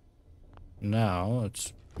 Now,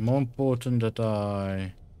 it's more important that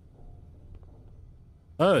I...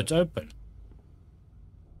 Oh, it's open.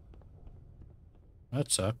 That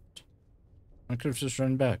sucked. I could have just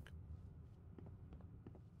run back.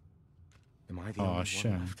 Am I the only one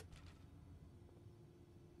shame. left?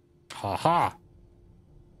 Haha!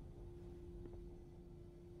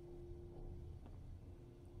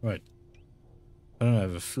 Wait. I don't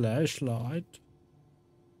have a flashlight.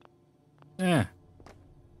 Yeah.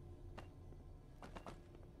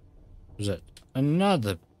 Was that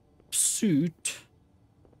another suit?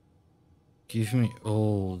 Give me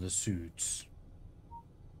all the suits.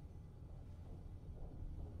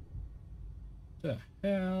 The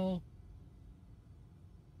hell?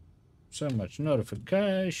 So much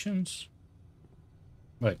notifications.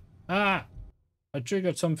 Wait. Ah! I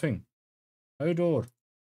triggered something. Hodor.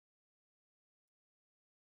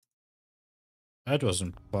 That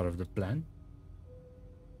wasn't part of the plan.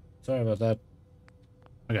 Sorry about that.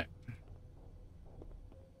 Okay.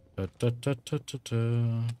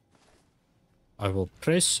 I will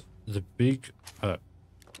press the big...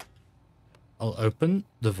 I'll open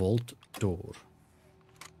the vault door.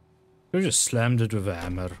 I just slammed it with a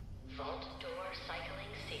hammer. Vault door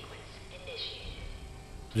cycling sequence initiated.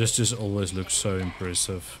 This just always looks so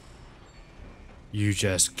impressive. You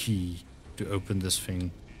just key to open this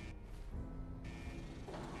thing.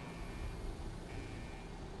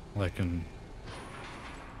 Like an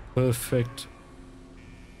perfect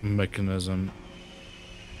mechanism.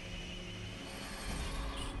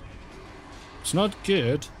 It's not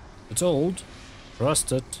good. It's old.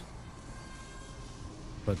 Rusted.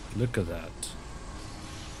 But look at that.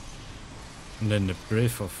 And then the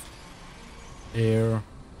breath of air.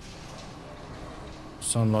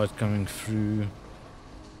 Sunlight coming through.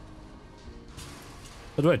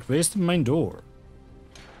 But wait, where's the main door?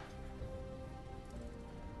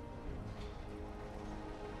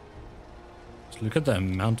 Just look at the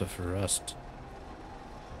amount of rust.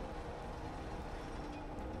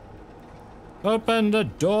 Open the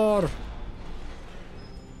door!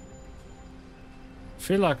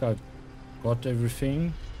 Feel like I got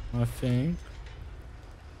everything, I think.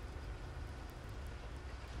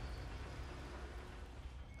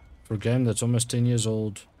 For a game that's almost 10 years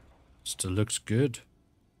old, still looks good.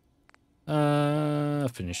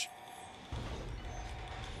 Finish.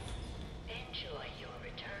 Enjoy your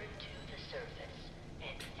return to the surface,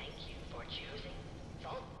 and thank you for choosing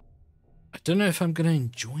Vault. I don't know if I'm gonna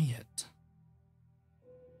enjoy it.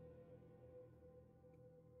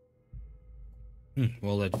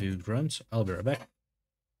 While that view runs, I'll be right back.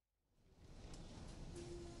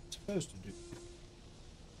 It's supposed to do.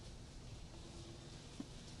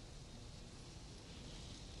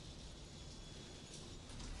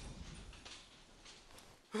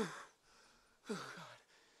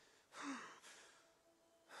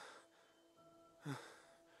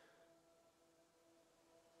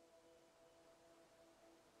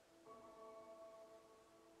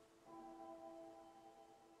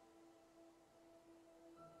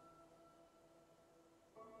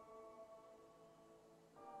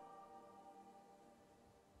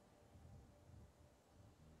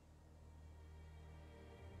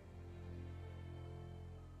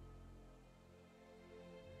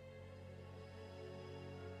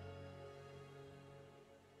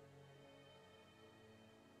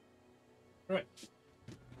 Right.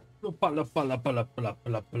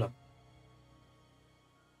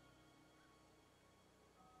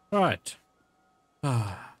 Right.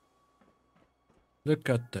 Look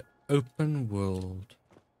at the open world.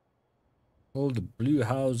 All the blue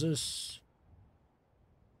houses.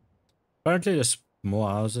 Apparently there's more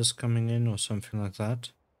houses coming in or something like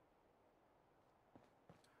that.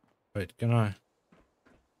 Wait, can I?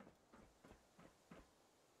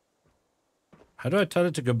 How do I tell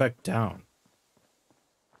it to go back down?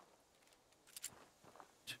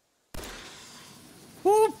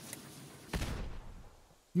 Whoop!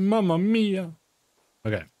 Mamma mia!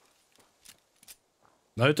 Okay.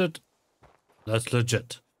 Noted. That's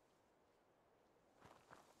legit.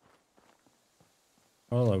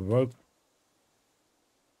 Well, I woke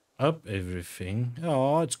up everything.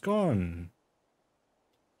 Oh, it's gone.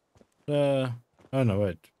 Oh no,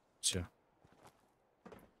 wait. It's here.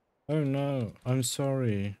 Oh no, I'm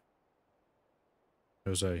sorry.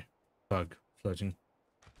 There's a bug floating.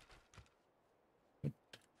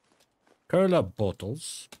 Cola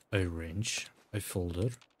bottles, a wrench, a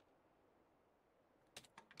folder.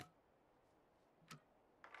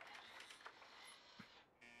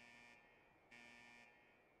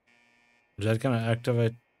 Is that gonna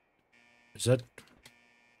activate? Is that?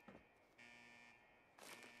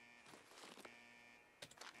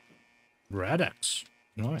 Radax.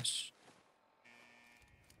 Nice.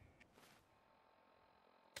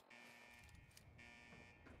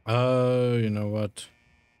 Oh, you know what?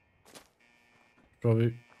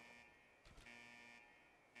 Probably.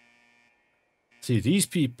 See, these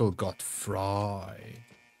people got fried.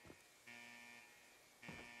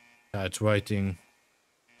 Yeah, it's waiting.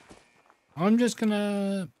 I'm just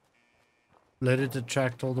gonna let it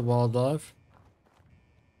attract all the wildlife.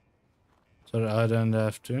 So that I don't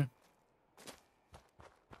have to.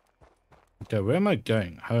 Okay, where am I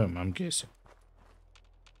going? Home, I'm guessing.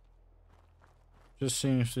 Just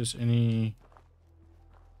seeing if there's any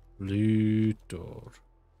loot or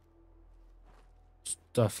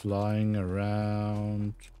stuff lying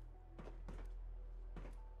around.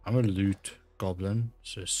 I'm a loot goblin,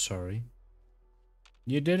 so sorry.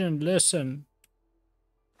 You didn't listen.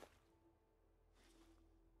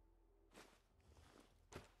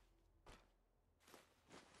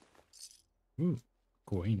 Ooh,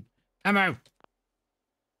 coin. Ammo!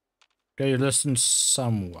 Okay, you listen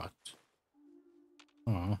somewhat.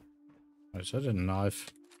 Oh, is that a knife?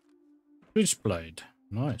 Switchblade.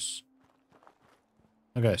 Nice.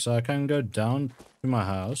 Okay, so I can go down to my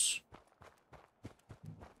house.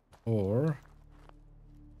 Or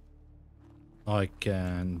I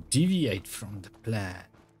can deviate from the plan.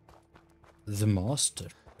 The master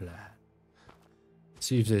plan.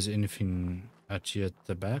 See if there's anything actually at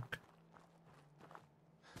the back.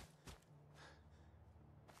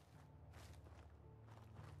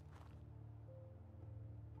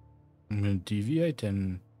 I'm gonna deviate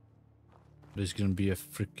and there's gonna be a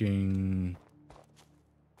freaking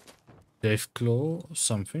Deathclaw or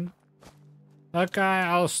something. Okay,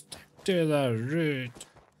 I'll stick to the route.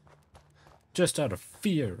 Just out of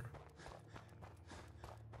fear.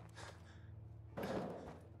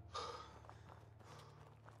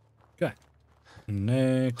 Okay.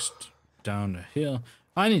 Next, down the hill.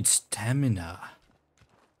 I need stamina.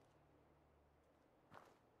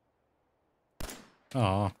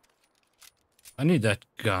 Oh. I need that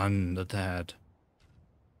gun that I had.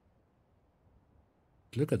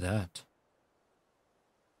 Look at that.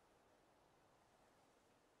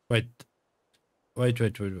 Wait.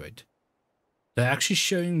 They're actually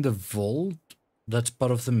showing the vault. That's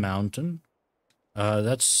part of the mountain.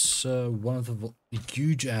 That's one of the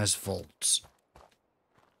huge ass vaults.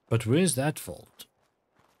 But where's that vault?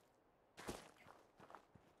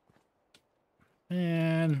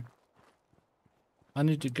 Man, I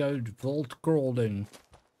need to go vault crawling.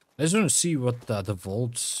 I just want to see what the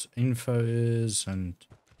vault's info is and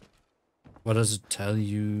what does it tell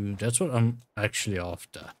you. That's what I'm actually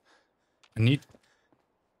after. I need...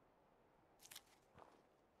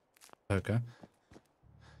 Okay.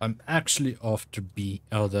 I'm actually after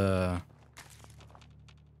the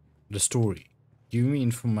story. Give me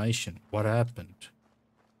information. What happened?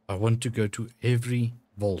 I want to go to every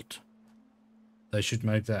vault. They should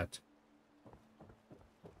make that.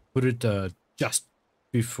 Put it just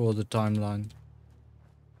before the timeline.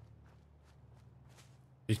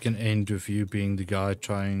 It can end with you being the guy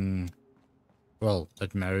trying... Well,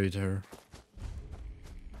 that married her.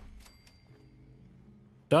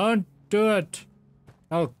 Don't do it!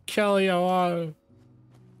 I'll kill you all!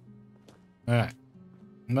 Alright.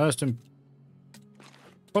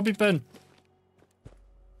 Bobby pin!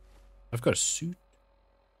 I've got a suit.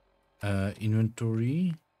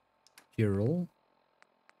 Inventory. Hero.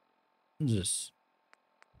 What's this?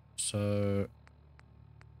 So...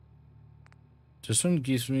 This one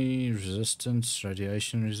gives me resistance,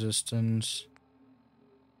 radiation resistance.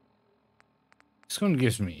 This one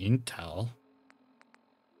gives me intel.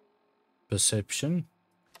 Perception.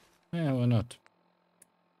 Yeah, why not?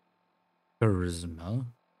 Charisma.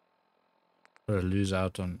 But I lose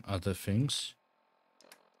out on other things.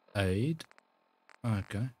 Aid.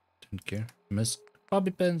 Okay, don't care. Miss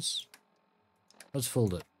bobby pins. Let's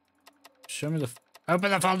fold it. Show me the...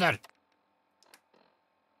 Open the folder!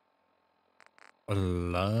 A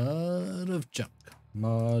lot of junk.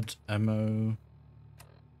 Mods, ammo,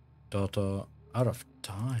 data. Out of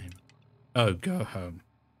time. Oh, go home.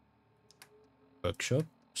 Workshop,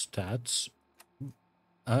 stats.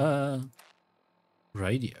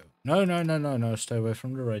 Radio. No. Stay away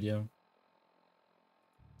from the radio.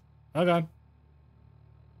 Okay.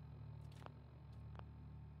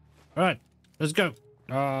 Alright, let's go.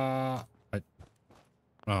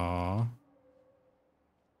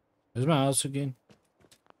 There's my house again.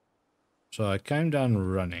 So I came down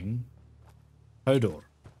running. Hodor.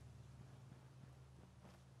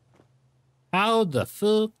 How the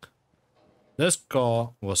fuck This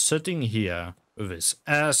car was sitting here with its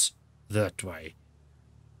ass that way.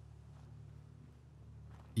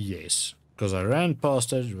 Yes, because I ran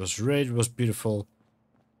past it. It was red, it was beautiful.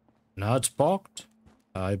 Now it's parked.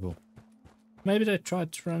 Eyeball. Maybe they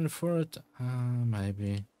tried to run for it.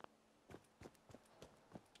 Maybe.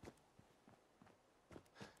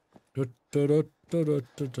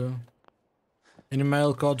 Any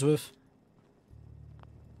mail cards with?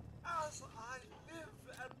 As I live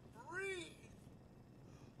and breathe.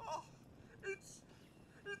 Oh, it's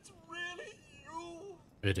really you.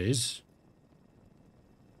 It is.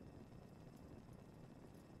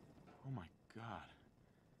 Oh my god.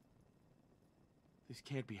 This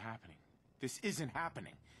can't be happening. This isn't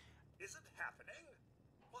happening. Isn't happening?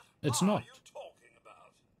 What It's are not. you talking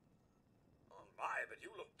about? Oh my, but you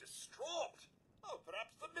look distraught. Oh,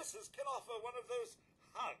 perhaps the missus can offer one of those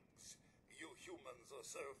hugs you humans are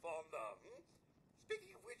so fond of. Hmm?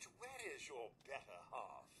 Speaking of which, where is your better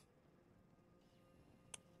half?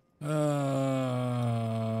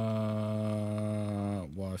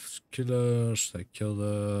 Wife's killers, they killed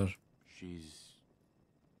her. She's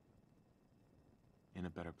in a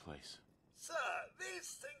better place. Sir,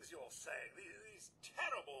 these things you're saying, these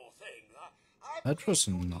terrible things, That was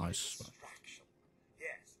a nice one.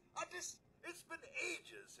 yes, it's been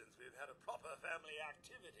ages since we've had a proper family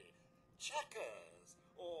activity. Checkers,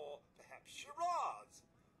 or perhaps charades.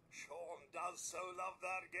 Sean does so love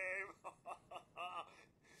that game.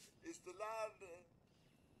 Is the lad...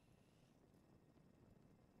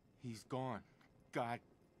 He's gone. God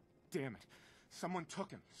damn it. Someone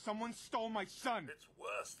took him. Someone stole my son. It's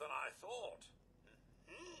worse than I thought.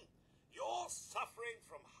 You're suffering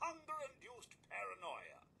from hunger-induced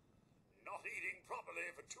paranoia. Not eating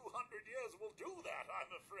properly for 200 years will do that,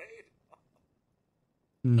 I'm afraid.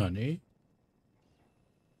 Nani?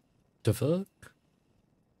 The fuck?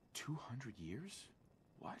 200 years?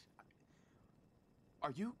 What?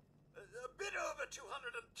 Are you... A bit over 210,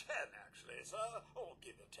 actually, sir. Or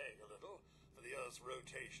give or take a little, for the Earth's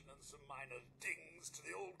rotation and some minor dings to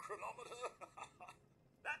the old chronometer.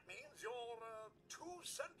 That means you're 2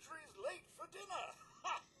 centuries late for dinner.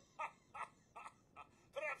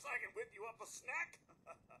 Perhaps I can whip you up a snack?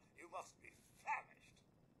 You must be famished.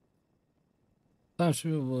 Thanks for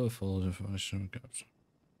your full information.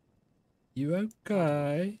 You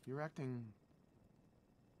okay? You're acting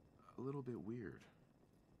a little bit weird.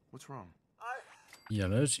 What's wrong?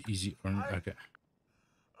 Yellow's easy on. Okay.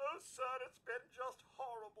 Oh, sir, it's been just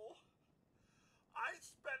horrible. I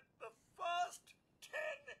spent the first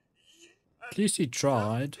 10 years... At least he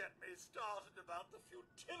tried. Don't get me started about the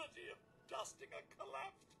futility of dusting a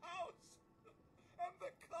collapsed house. And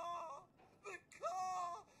the car!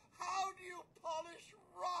 How do you polish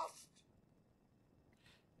rust?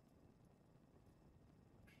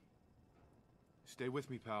 Stay with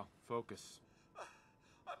me, pal. Focus.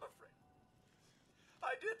 I'm afraid.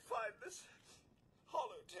 I did find this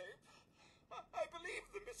holotape. I believe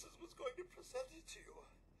the missus was going to present it to you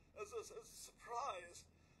as a surprise.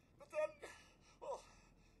 But then, well,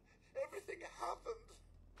 everything happened.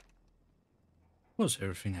 Was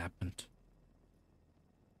everything happened?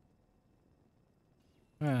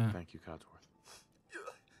 Thank you, Codsworth.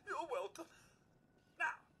 You're welcome.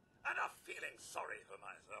 Now, enough feeling sorry for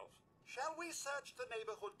myself. Shall we search the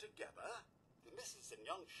neighborhood together? The missus and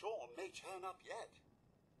young Sean may turn up yet.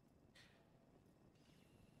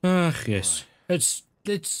 Yes. Let's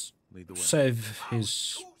save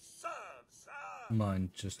his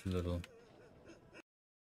mind just a little.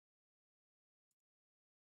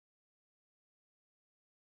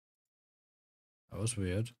 That was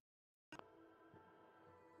weird.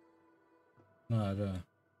 No, the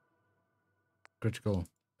critical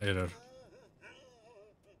error.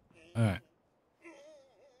 Alright.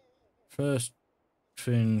 First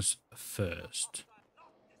things first.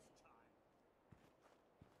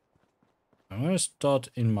 I'm gonna start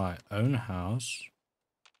in my own house.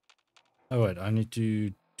 Oh wait, I need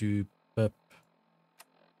to do pip.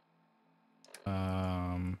 Oopsie.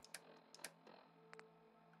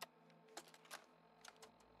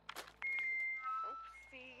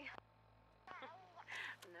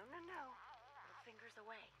 No. Little fingers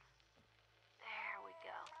away. There we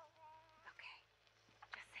go. Okay.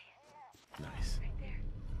 Just say it. Nice. Right there.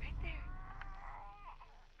 Right there.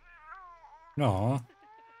 No.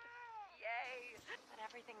 Yay! But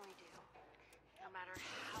everything we do, no matter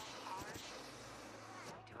how hard,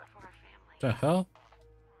 we do it for our family. The hell?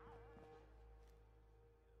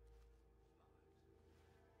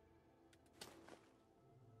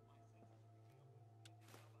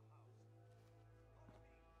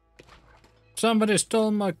 Somebody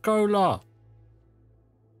stole my cola.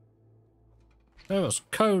 There was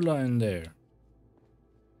cola in there.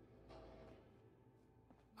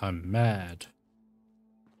 I'm mad.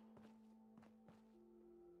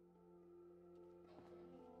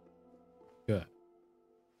 Good.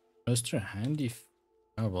 Mr. Handy.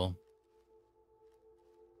 Oh well.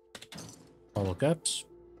 All caps.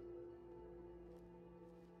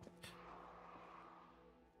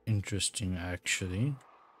 Interesting, actually.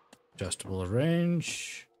 Adjustable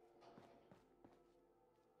range.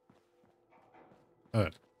 Oh.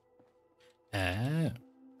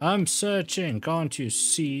 I'm searching, can't you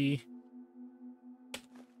see?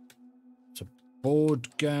 It's a board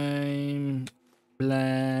game.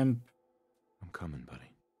 Blamp. I'm coming, buddy.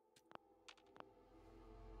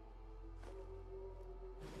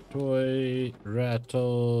 Toy,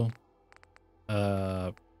 rattle.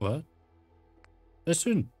 What? Let's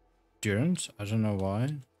do endurance. I don't know why.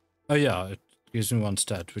 Oh yeah, it gives me one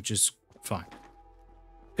stat, which is fine.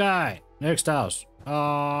 Guy, next house.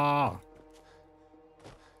 Ah.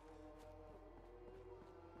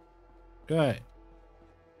 Guy.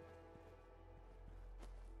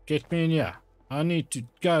 Get me in here. I need to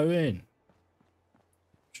go in.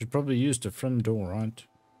 Should probably use the front door, right?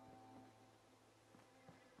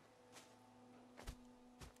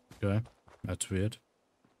 Okay, that's weird.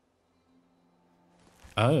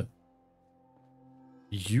 Oh.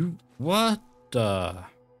 You... What the...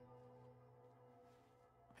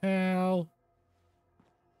 hell?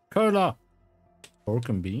 Cola! Pork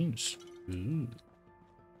and beans. Ooh.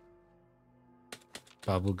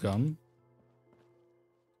 Bubblegum.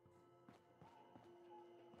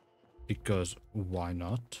 Because why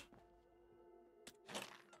not?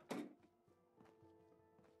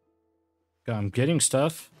 Okay, I'm getting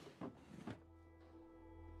stuff.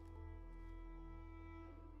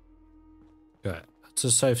 Okay, that's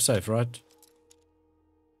a safe, right?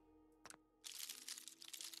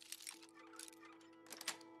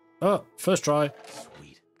 Oh, first try.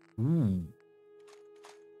 Sweet. Ooh.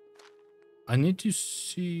 I need to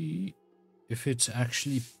see if it's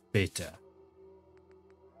actually better.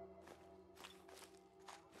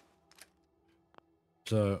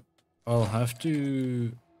 So I'll have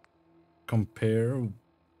to compare.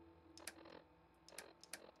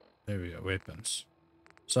 There we go, weapons.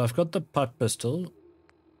 So I've got the pipe pistol.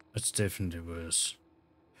 It's definitely worse.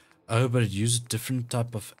 Oh, but it uses different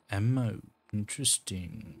type of ammo.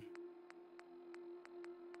 Interesting.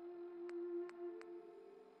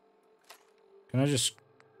 Can I just...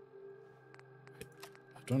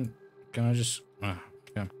 I don't... Can I just... Ah,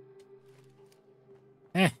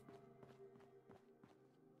 okay.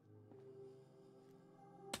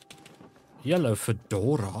 Yellow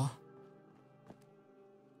fedora.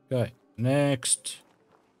 Okay, next.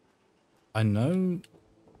 I know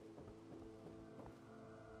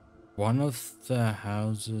one of the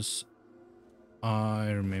houses, I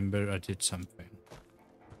remember I did something.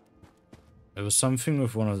 There was something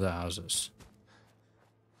with one of the houses.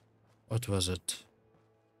 What was it?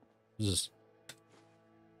 This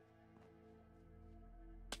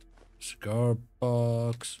cigar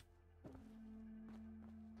box.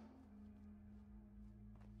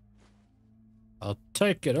 I'll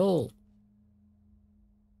take it all.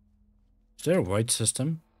 Is there a weight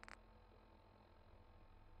system?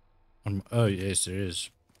 Oh, yes, there is.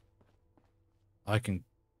 I can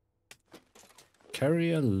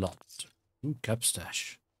carry a lot. Ooh, cap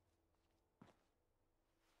stash.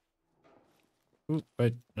 Ooh,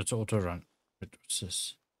 wait, that's auto run. Wait, what's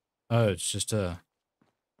this? Oh, it's just a...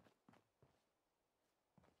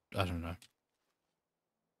 I don't know.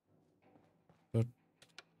 But...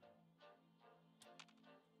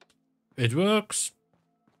 It works!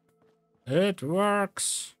 It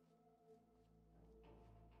works!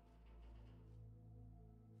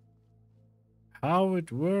 How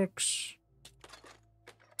it works?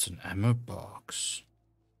 It's an ammo box.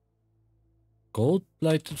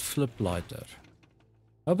 Gold-plated flip lighter.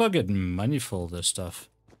 Hope I get money for all this stuff.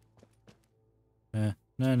 No.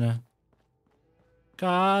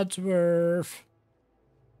 Codsworth.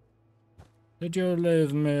 Did you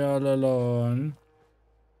leave me all alone?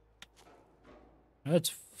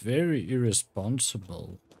 That's very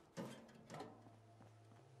irresponsible.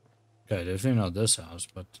 Okay, definitely not this house,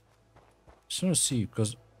 but... just want to see,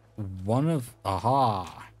 because one of...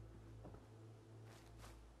 Aha!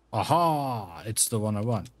 Aha! It's the one I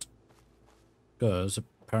want. Because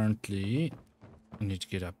apparently I need to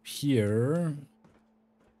get up here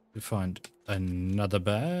to find another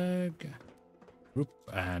bag. Oop,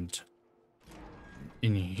 and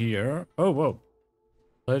in here... Oh, whoa!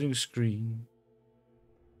 Loading screen.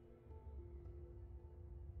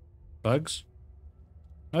 Bugs?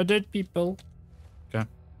 No dead people. Okay.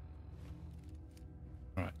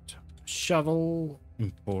 Right. Shovel.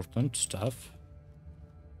 Important stuff.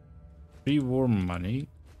 Pre-war money.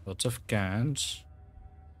 Lots of cans.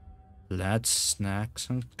 Lads, snacks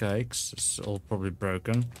and cakes. This is all probably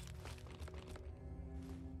broken.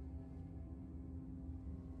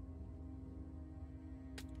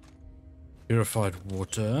 Purified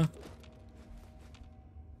water.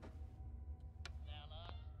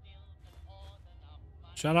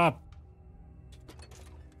 Shut up.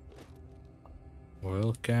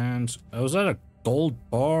 Oil cans. Oh, was that a gold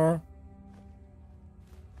bar?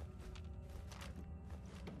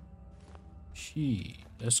 Gee,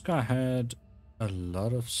 this guy had a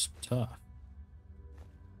lot of stuff.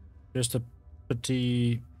 Just a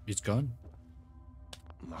pity he's gone.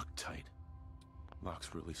 Locked tight.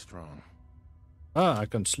 Lock's really strong. Ah, I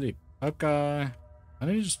can sleep. Okay. I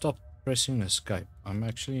need to stop pressing escape. I'm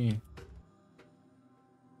actually...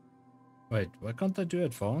 Wait, why can't I do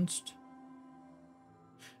advanced?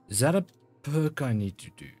 Is that a perk I need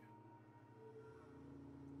to do?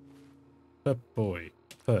 Pip boy.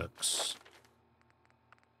 Perks.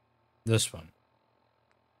 This one.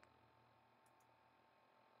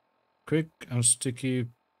 Quick and sticky,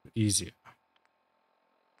 easier.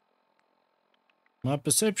 My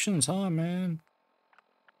perception's high, man.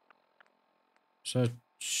 So it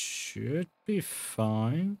should be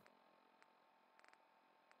fine.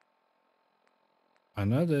 I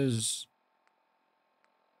know there's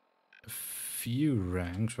a few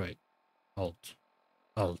ranks. Wait. Alt.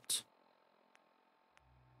 Alt.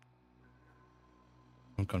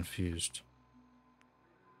 I'm confused.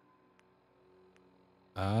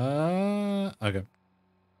 Okay.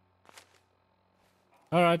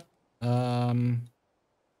 Alright.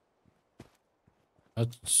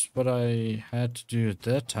 That's what I had to do at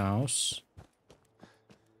that house.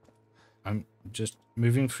 I'm just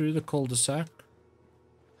moving through the cul-de-sac.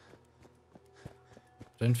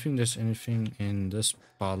 Don't think there's anything in this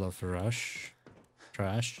pile of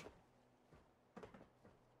trash.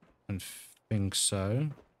 Don't think so.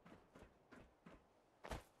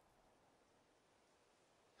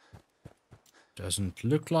 Doesn't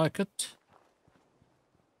look like it.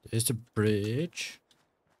 There's a bridge.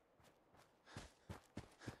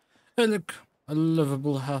 Hey, look, a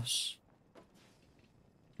livable house.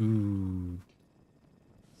 Ooh.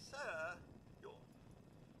 Sir, your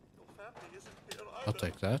family isn't here either. I'll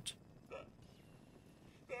take that.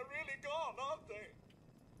 They're really gone, aren't they?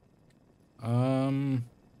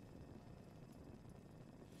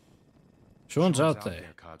 Sean's out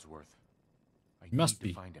there. Codsworth. He must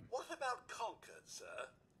be. Find him. What about Concord, sir?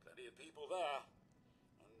 Plenty of people there.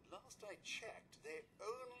 And last I checked, they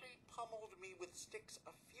only pummeled me with sticks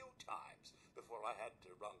a few times before I had to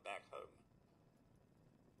run back home.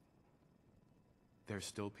 There's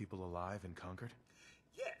still people alive in Concord?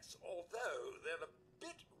 Yes, although they're a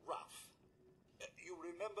bit rough. You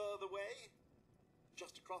remember the way?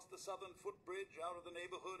 Just across the southern footbridge, out of the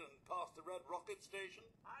neighborhood and past the Red Rocket Station?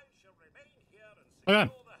 I shall remain here and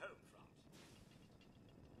secure the home front.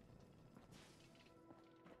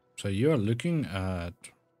 So you're looking at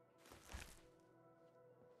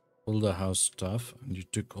all the house stuff and you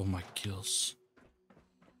took all my kills.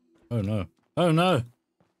 Oh no. Oh no!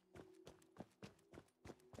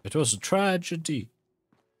 It was a tragedy.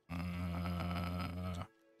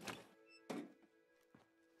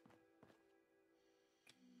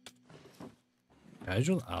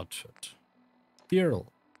 Casual outfit. Hero.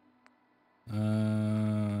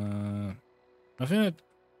 I think it...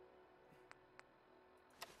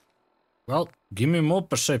 Well, give me more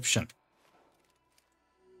perception.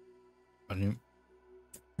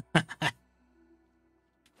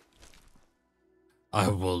 I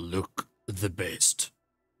will look the best.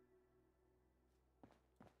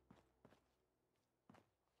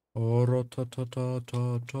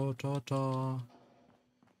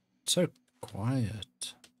 So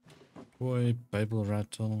quiet. Boy, Babel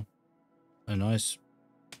rattle. A nice...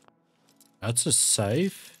 That's a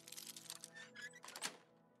safe?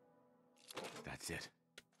 That's it.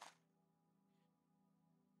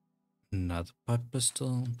 Another pipe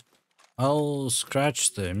pistol. I'll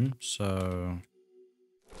scratch them, so...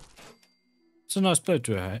 It's a nice place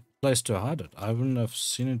to hide it. I wouldn't have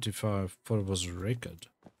seen it if I thought it was a record.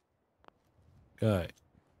 Okay.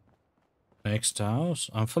 Next house.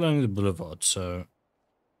 I'm following the boulevard, so...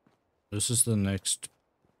 This is the next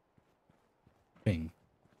thing.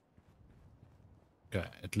 Okay,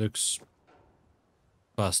 it looks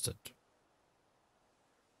busted.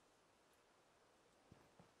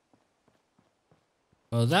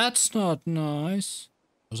 Well, that's not nice.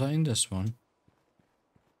 Was I in this one?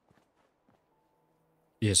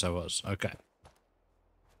 Yes, I was. Okay.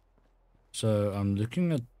 So I'm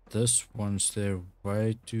looking at this once there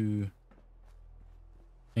way to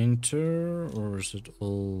enter, or is it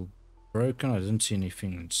all broken? I didn't see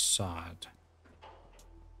anything inside.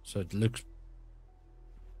 So it looks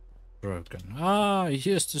broken. Ah,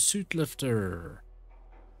 here's the suit lifter.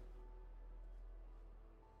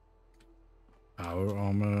 Power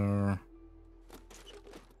armor.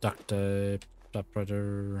 Duct tape.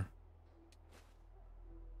 Typewriter.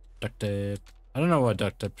 Duct tape. I don't know what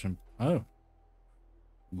duct tape. Oh.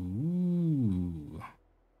 Ooh.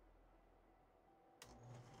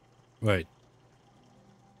 Wait.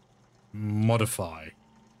 Modify.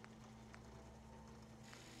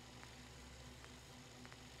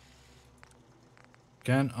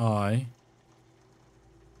 Can I?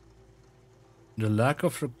 The lack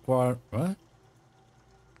of what?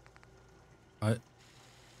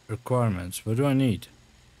 Requirements. What do I need?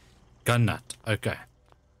 Gun nut. Okay.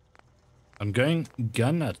 I'm going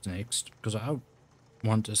gun nut next because I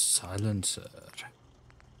want a silencer.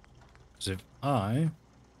 Because if I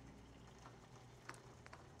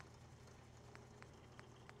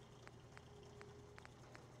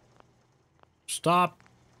stop.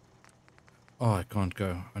 Oh, I can't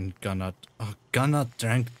go on gun nut. Oh, gun nut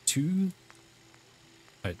rank 2.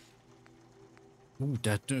 Wait. Ooh,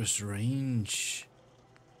 that does range.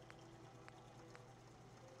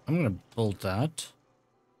 I'm gonna build that.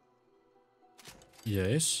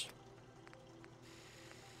 Yes.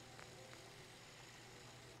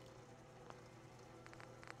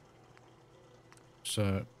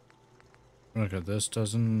 So, okay, this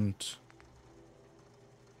doesn't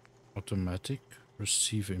automatic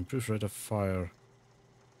receive improved rate of fire.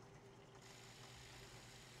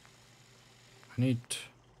 I need.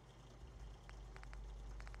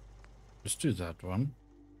 Let's do that one.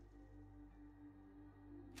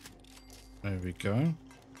 There we go.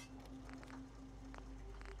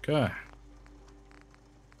 Okay.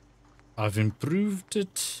 I've improved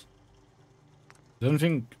it. Don't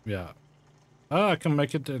think, yeah. Ah, I can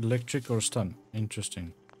make it electric or stun.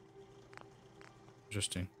 Interesting.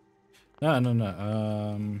 Interesting.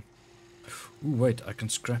 No. Ooh, wait, I can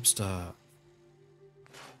scrap stuff.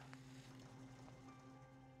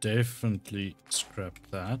 Definitely scrap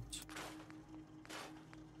that.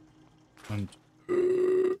 And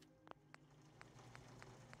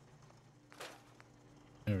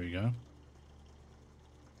there we go.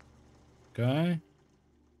 Okay.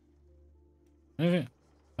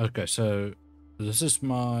 Okay, so this is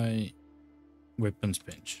my weapons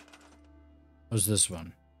bench. What's this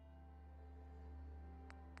one?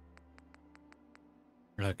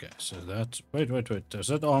 Okay, so that's... Wait. Is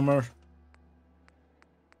that armor?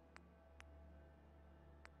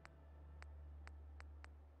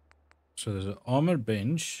 So there's an armor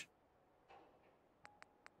bench.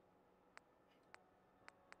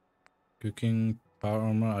 Cooking, power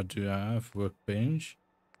armor, I do have. Workbench.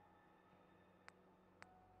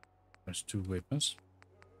 There's 2 weapons.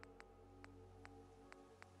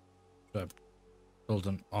 So I build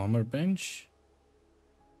an armor bench.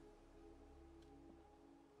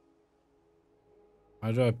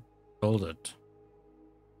 How do I build it?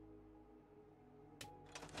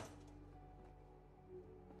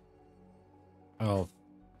 I'll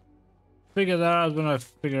figure that out when I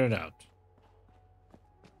figure it out.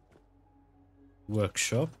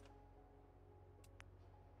 Workshop.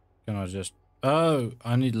 Can I just... Oh,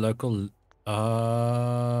 I need local...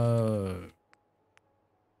 Oh.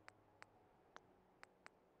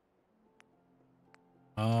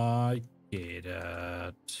 I get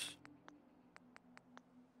it.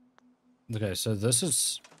 Okay, so this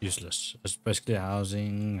is useless. It's basically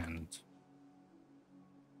housing and...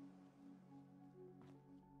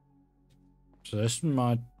 So this is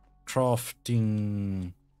my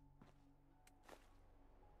crafting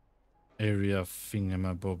area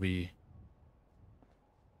thingamabobby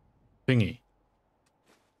thingy.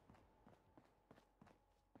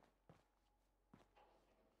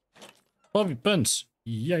 Bobby pins!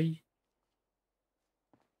 Yay!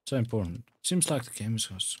 So important. Seems like the game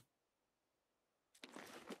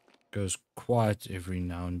goes quiet every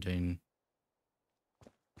now and then.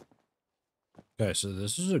 Okay, so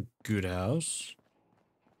this is a good house.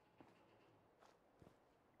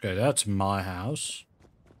 Okay, that's my house.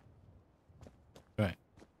 Okay,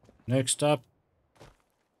 next up.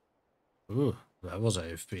 Ooh, that was a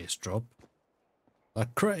FPS drop.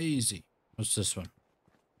 Like crazy. What's this one?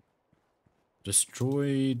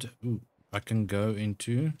 Destroyed. Ooh, I can go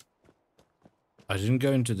into... I didn't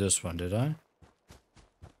go into this one, did I?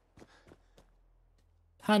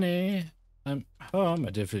 Honey, I'm home. I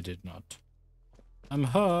definitely did not. I'm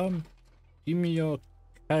home. Give me your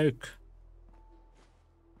Coke.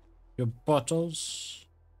 Your bottles.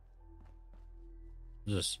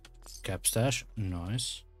 This cap stash.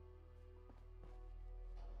 Nice.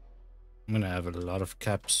 I'm gonna have a lot of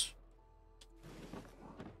caps.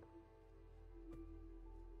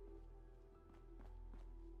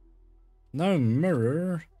 No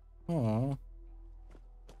mirror. Oh.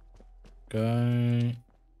 Okay.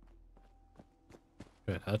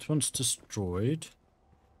 Okay, that one's destroyed.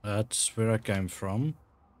 That's where I came from.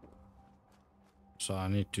 So I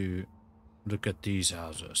need to look at these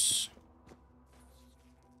houses.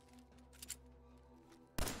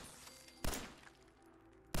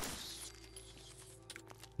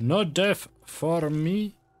 No death for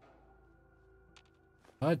me.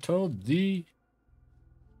 I told thee.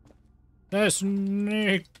 There's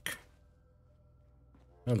Nick.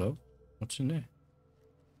 Hello. What's in there?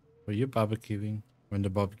 Were you barbecuing when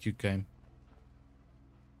the barbecue came?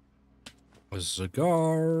 A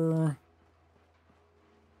cigar.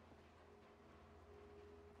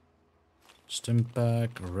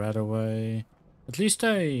 Stimpak, Radaway. At least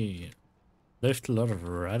I left a lot of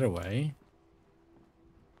Radaway.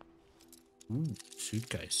 Ooh,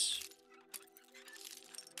 suitcase.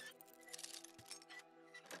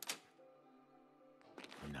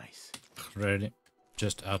 Nice. Ready.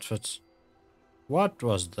 Just outfits. What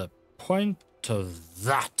was the point of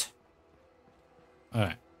that?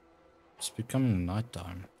 Alright. It's becoming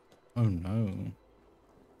nighttime. Oh no.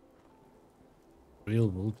 Real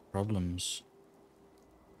world problems.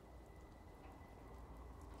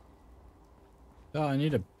 Oh, I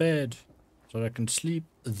need a bed so that I can sleep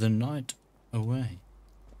the night away.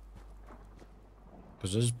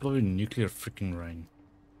 Because there's probably nuclear freaking rain.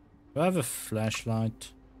 Do I have a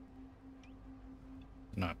flashlight?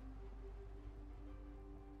 No.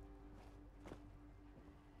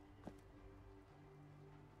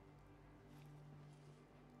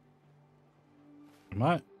 Am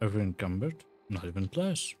I over encumbered? Not even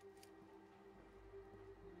close.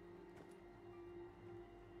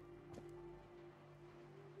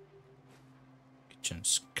 Kitchen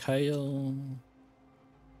scale.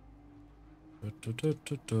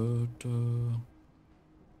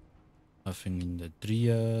 Nothing in the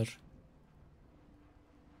drawer.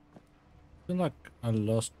 I feel like I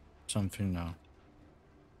lost something now.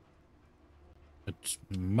 It's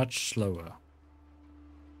much slower.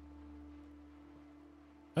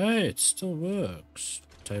 Hey, it still works.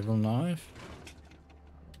 Table knife.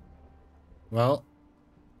 Well,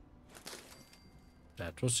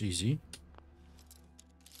 that was easy.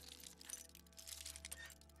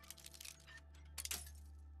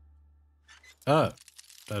 Oh,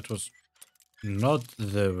 that was not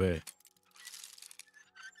the way.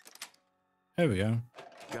 There we go.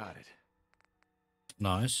 Got it.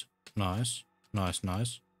 Nice, nice, nice,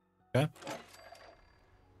 nice. Okay.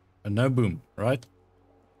 And no boom, right?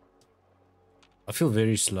 I feel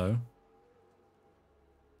very slow.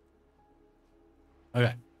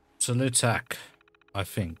 Okay, so let's hack, I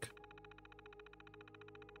think.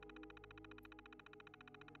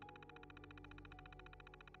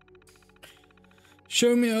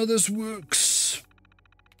 Show me how this works.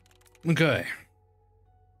 Okay.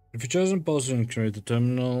 If you chosen password, create the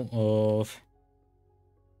terminal of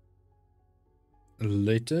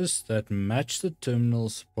letters that match the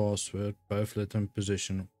terminal's password, both letter and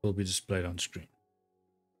position will be displayed on screen.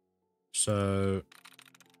 So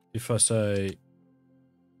if I say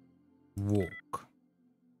walk,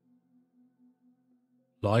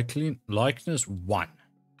 likeness 1,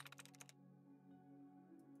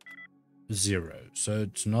 0. So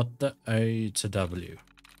it's not the A, it's a W.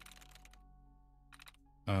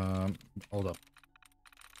 Hold up.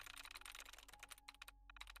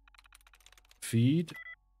 Feed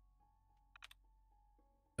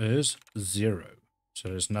is 0. So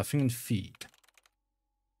there's nothing in feed.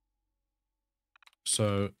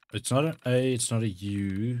 So it's not an A, it's not a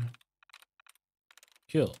U.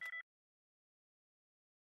 Kill.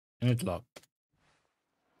 Init lock.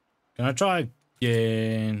 Can I try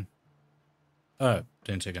again? Oh,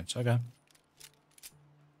 10 seconds. Okay.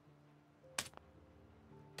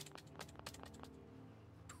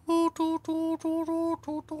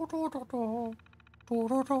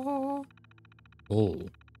 Oh.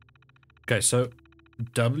 Okay, so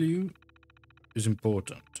W is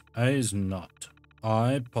important. A is not.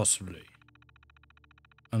 I possibly.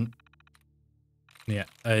 And yeah,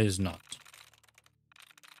 A is not.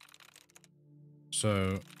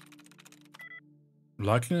 So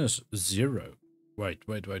likeness 0. Wait.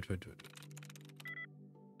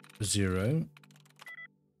 0.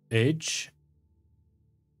 Edge.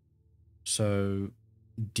 So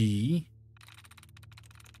D.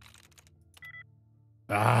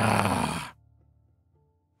 Ah.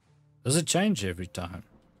 Does it change every time?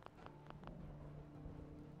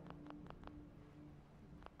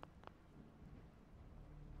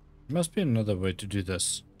 There must be another way to do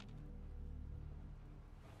this.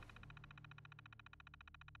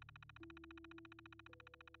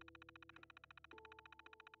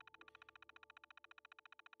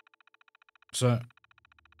 So,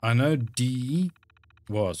 I know D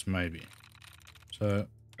was maybe. So,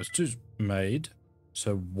 let's choose made.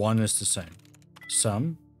 So, 1 is the same.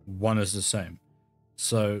 Sum, 1 is the same.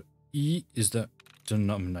 So, E is the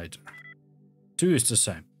denominator. 2 is the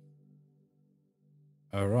same.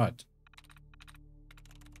 Alright.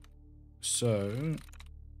 So,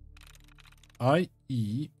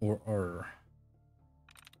 IE or R.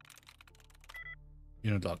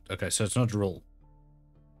 Unit locked. Okay, so it's not roll.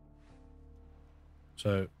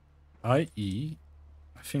 So, IE,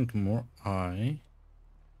 I think more I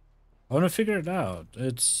want to figure it out.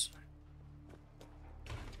 It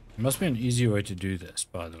must be an easier way to do this,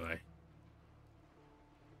 by the way.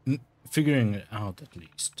 Figuring it out at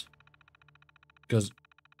least. Because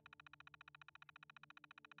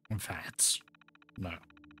facts, no.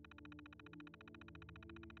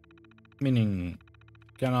 Meaning,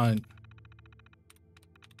 can I...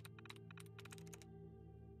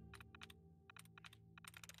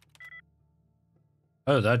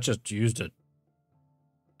 Oh, that just used it.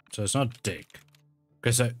 So it's not dig.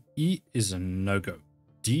 Okay, so E is a no-go.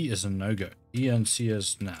 D is a no-go. E and C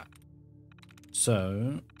is nah.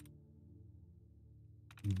 So...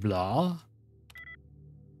 blah...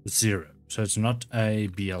 0. So it's not A,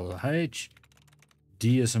 B, L, H.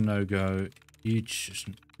 D is a no-go. Each is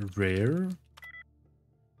rare.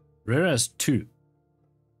 Rare has 2.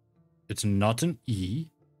 It's not an E.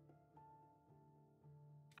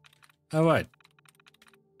 Oh, wait.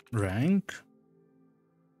 Rank.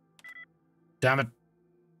 Damn it.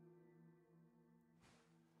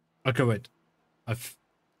 Okay, wait.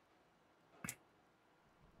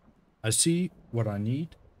 I see what I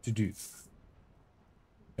need to do.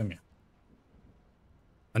 Come here.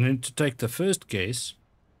 I need to take the first case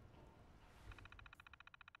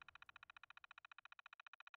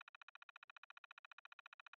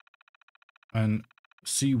and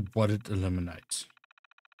see what it eliminates.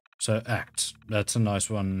 So act. That's a nice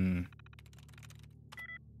one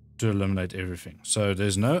to eliminate everything. So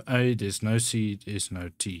there's no A, there's no C, there's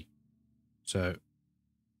no T. So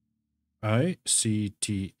A, C,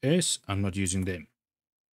 T, S, I'm not using them.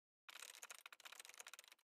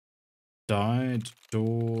 Died,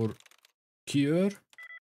 door, cure.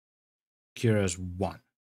 Cure has 1.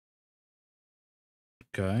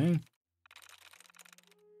 Okay.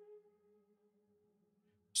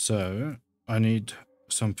 So I need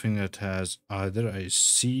something that has either a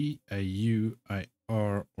C, a U, a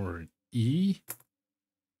R, or an E.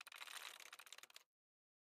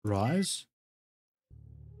 Rise.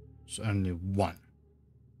 It's only 1.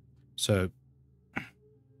 So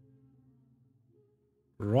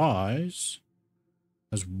Rise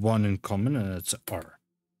has 1 in common, and it's R.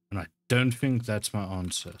 And I don't think that's my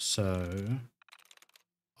answer. So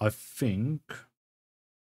I think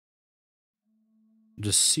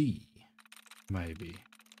the C, maybe.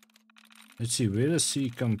 Let's see, where does C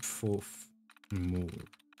come forth more?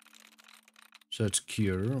 So it's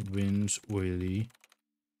cure, wins, oily,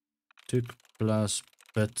 took plus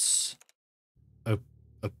bits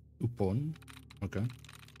upon. Okay.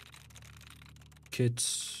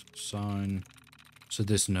 Kits, sign. So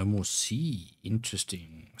there's no more C.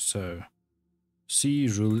 Interesting. So C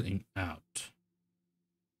ruling out.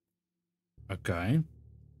 Okay.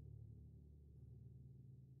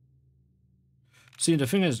 See, the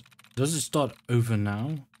thing is, does it start over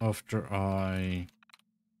now after I...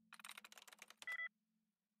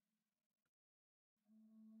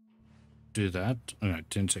 do that? Oh no,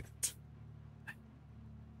 10 seconds.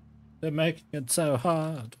 They're making it so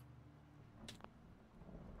hard.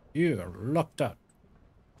 You are locked up.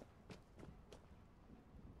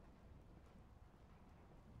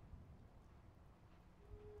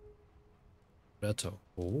 Better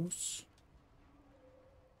horse.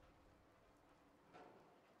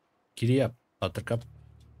 Giddy up, Buttercup.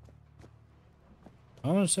 I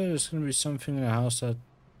want to say there's going to be something in the house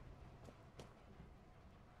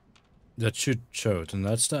that should show it, and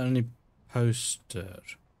that's the only poster.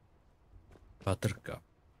 Buttercup.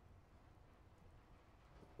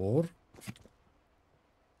 Or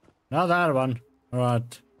not that one.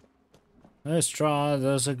 Alright. Let's try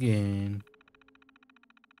this again.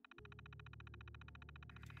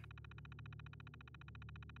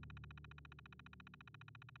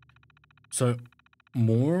 So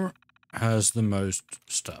more has the most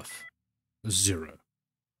stuff. 0.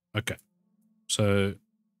 Okay. So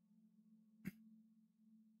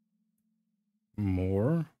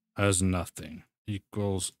more as nothing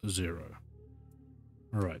equals 0.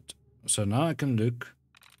 Alright, so now I can look.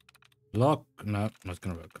 Lock, no, not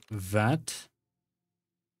gonna work. VAT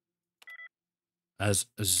as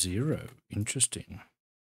 0. Interesting.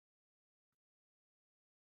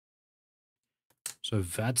 So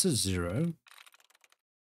VAT's a 0.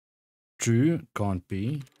 True can't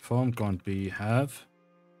be. Farm can't be. Have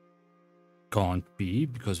can't be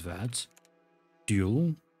because VAT's.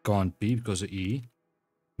 Dual can't be because of E.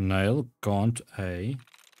 Nail can't A.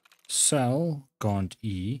 Sell can't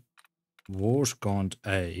E. Wars can't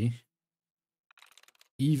A.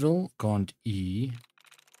 Evil can't E.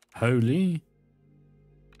 Holy.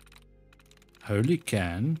 Holy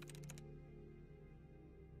can.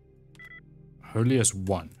 Holy is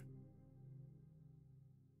 1.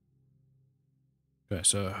 Okay,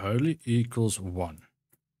 so holy equals 1.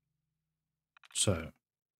 So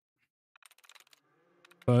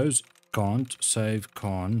suppose can't, save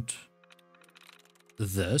can't,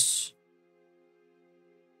 this,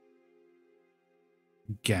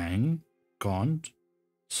 gang, can't,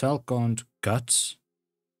 sell can't, guts,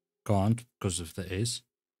 can't because of the S,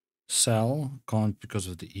 sell can't because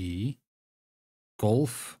of the E,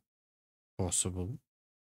 golf, possible,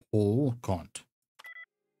 all can't,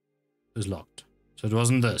 is locked. So it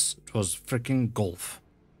wasn't this, it was freaking golf.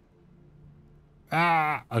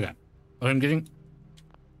 Ah, okay. I'm getting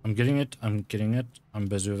it, I'm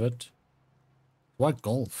busy with it. Why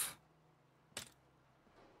golf?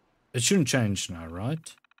 It shouldn't change now,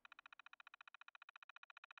 right?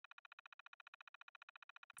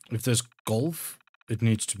 If there's golf, it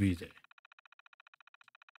needs to be there.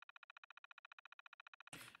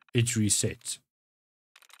 It resets.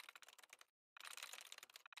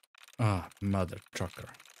 Ah, mother trucker.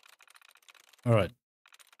 Alright.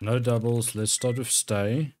 No doubles. Let's start with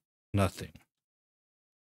stay. Nothing.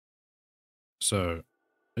 So,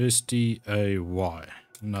 S-T-A-Y.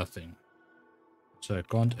 Nothing. So, I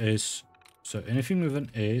can't S. So, anything with an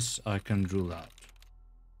S, I can rule out.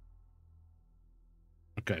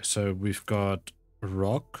 Okay, so we've got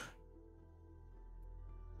rock.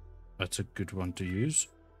 That's a good one to use.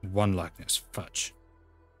 One likeness. Fudge.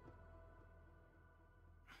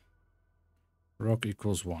 Rock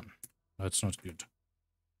equals 1. That's not good.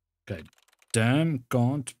 Okay. Dam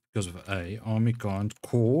can't because of A. Army can't.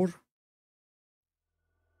 Core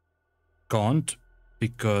can't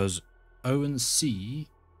because O and C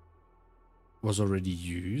was already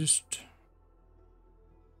used.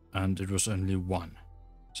 And it was only 1.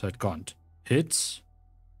 So it can't. Hits.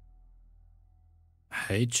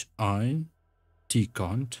 H-I-T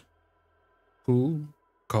can't. Pool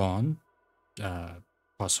can't.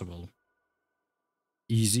 Possible.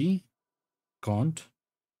 Easy can't.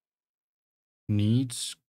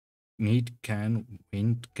 Needs. Need can.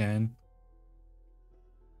 Wind can.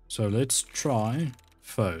 So let's try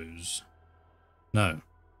foes. No.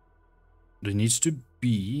 There needs to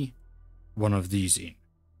be one of these in.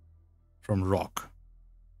 From rock.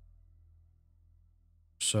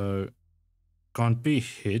 So can't be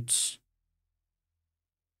hits.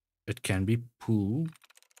 It can be pool.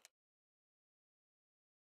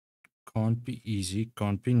 Can't be easy.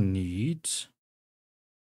 Can't be needs.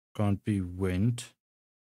 Can't be wind.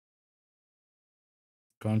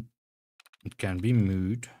 Can't. It can be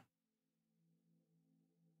mood.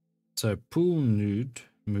 So pool, nude,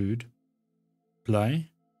 mood.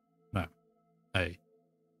 Play. No. A.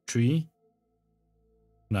 Tree.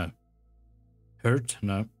 No. Hurt.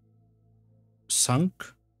 No.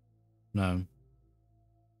 Sunk. No.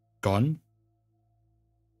 Gone.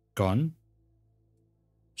 Gone.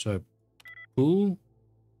 So pool.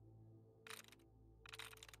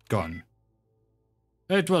 Gone.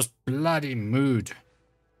 It was bloody mood.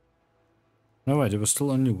 No wait, there was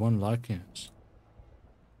still only one likeness.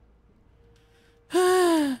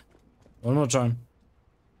 One more time.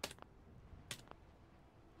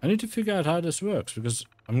 I need to figure out how this works because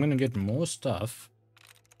I'm gonna get more stuff.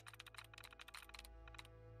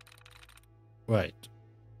 Wait.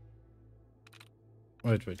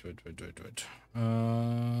 Wait.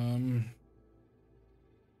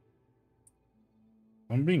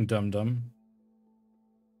 I'm being dumb.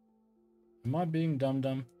 Am I being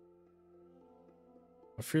dumb?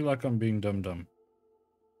 I feel like I'm being dumb.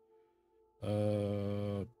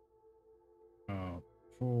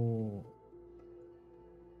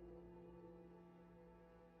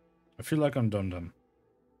 I feel like I'm dumb.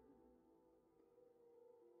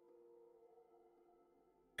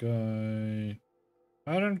 Okay.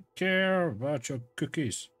 I don't care about your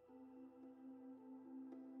cookies.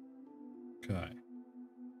 Okay.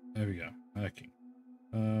 There we go. Hacking.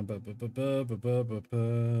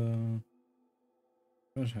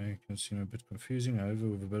 Okay, can seem a bit confusing. However,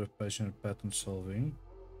 with a bit of patience and pattern solving.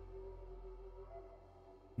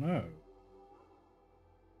 No.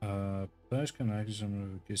 Players can act as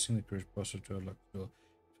I'm guessing the correct password to unlock the door.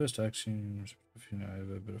 First action,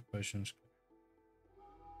 however, a bit of patience.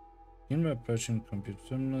 In by approaching the computer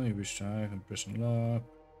terminal, you wish to hack and press unlock.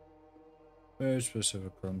 Very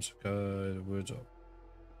specific columns of code, the words are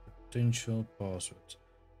potential passwords.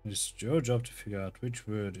 It's your job to figure out which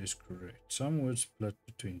word is correct. Some words split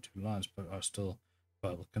between two lines but are still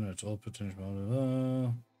viable candidates. All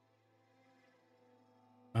potential.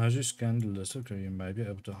 As you scan the list of you may be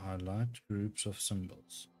able to highlight groups of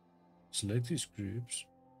symbols. Select these groups,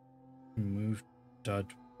 remove that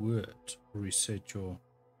word, reset your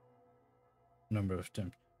number of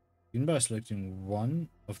attempts. Begin by selecting one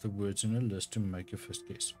of the words in a list to make your first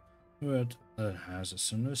guess. A word that has a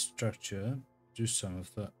similar structure to some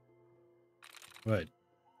of the... Wait.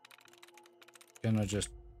 Can I just...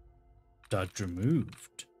 That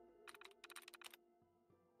removed?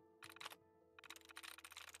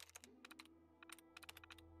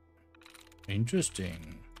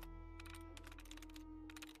 Interesting.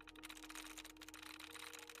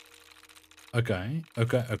 Okay.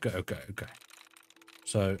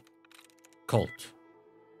 So, cult.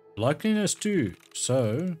 Likeliness 2.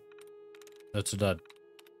 So, that's a dud.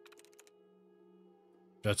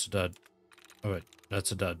 That's a dud. Oh wait,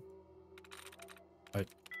 that's a dud. Wait.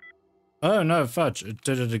 Oh no, fudge. It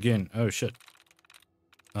did it again. Oh shit.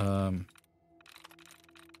 I'm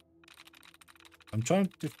trying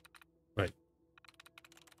to... Wait.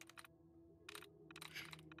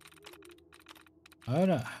 How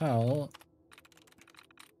the hell...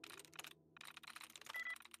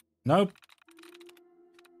 Nope.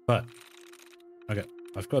 But, okay,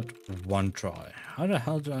 I've got one try. How the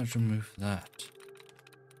hell do I remove that?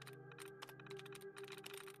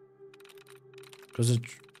 Because it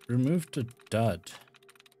removed the dud.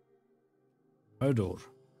 Outdoor.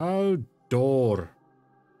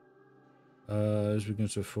 As we can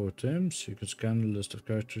see 4 attempts, you can scan the list of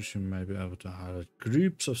characters. You may be able to highlight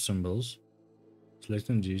groups of symbols.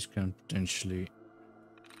 Selecting these can potentially...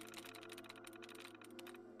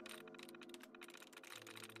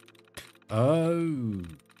 Oh,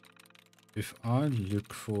 if I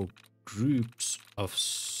look for groups of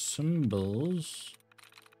symbols,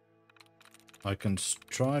 I can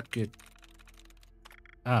strike it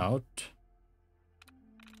out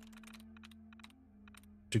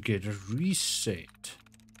to get a reset.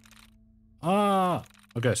 Ah,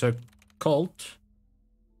 okay, so cult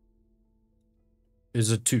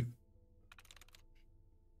is a 2.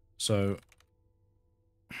 So,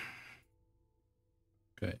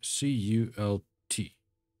 okay, C-U-L-T.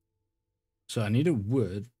 So I need a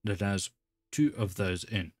word that has 2 of those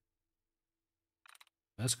in.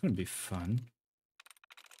 That's going to be fun.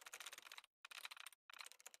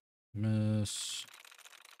 Miss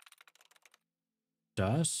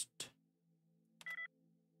Dust.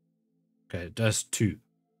 Okay, dust 2.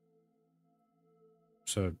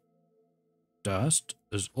 So dust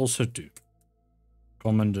is also 2.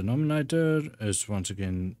 Common denominator is once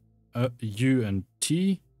again U and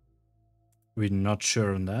T. We're not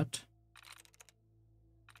sure on that.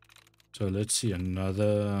 So let's see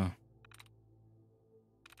another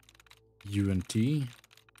U and T.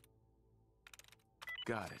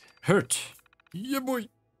 Got it. Hurt. Yeah, boy.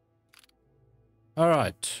 All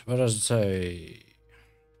right. What does it say?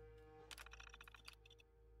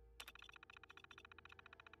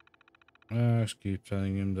 Let's keep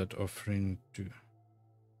telling him that offering to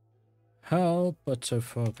help, but so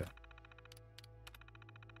far gone.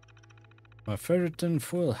 My favorite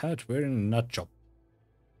tinfoil hat wearing a nut job.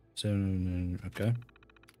 So, okay.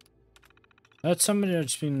 That's somebody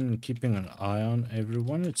that's been keeping an eye on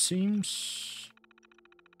everyone, it seems.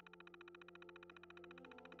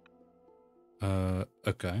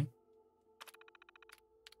 Okay.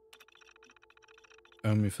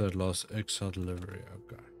 Only for that last XL delivery,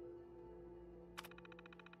 okay.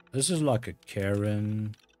 This is like a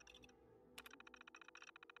Karen.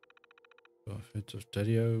 Profit of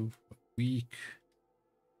Dario, week.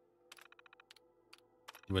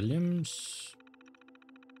 Williams.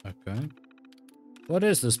 Okay. What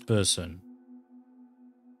is this person?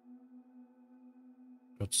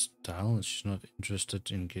 Got style, she's not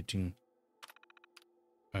interested in getting...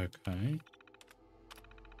 Okay.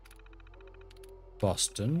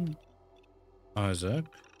 Boston. Isaac.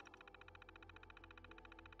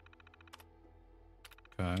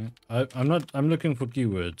 Okay. I'm looking for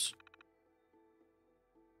keywords.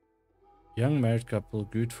 Young married couple,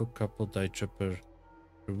 good for couple, day tripper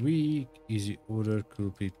per week, easy order,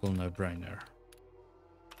 cool people, no brainer.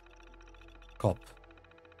 Cop.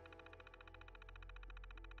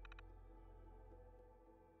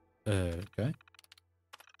 Okay.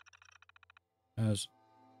 As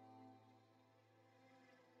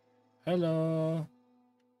hello.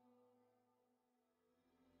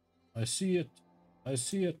 I see it. I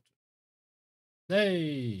see it.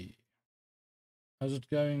 Hey. How's it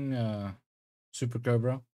going, Super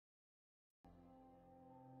Cobra?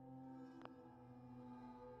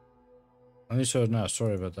 Only saw it now.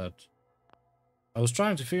 Sorry about that. I was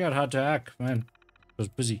trying to figure out how to hack, man. I was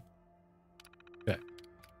busy. Okay.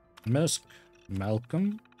 Misk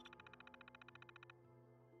Malcolm.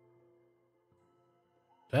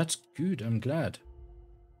 That's good. I'm glad.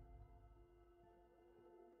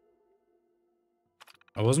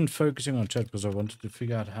 I wasn't focusing on chat because I wanted to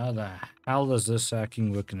figure out how the hell does this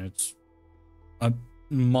hacking work, and I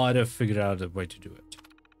might have figured out a way to do it.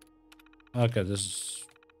 Okay, this is...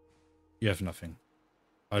 You have nothing.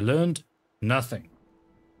 I learned nothing.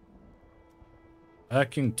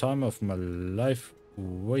 Hacking time of my life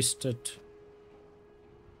wasted.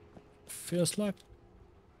 Feels like...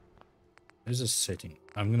 There's a setting.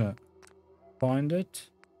 I'm gonna find it.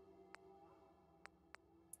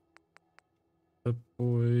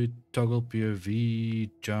 Boy, toggle POV,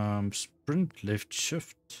 jump, sprint, left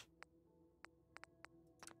shift.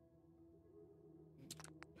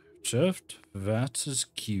 Shift, that is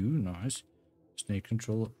Q, nice. Snake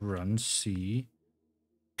control, run C.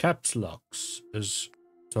 Caps locks is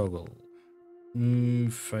toggle.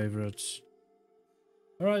 Move, favorites.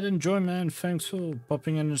 Alright, enjoy, man. Thanks for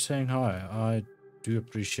popping in and saying hi. I do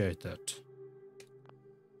appreciate that.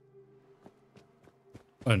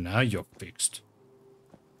 Oh, now you're fixed.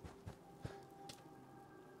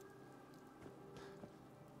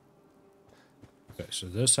 Okay, so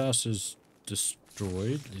this house is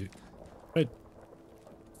destroyed. Wait.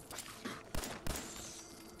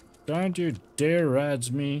 Don't you dare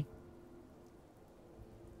rads me.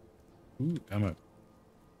 Ooh, ammo.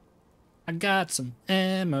 I got some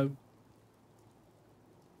ammo.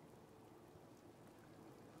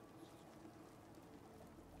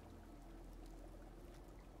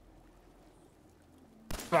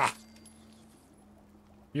 Ah.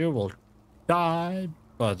 You will die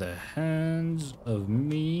by the hands of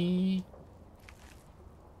me.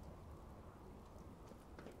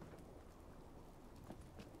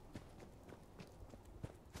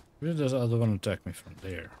 Where does the other one attack me from?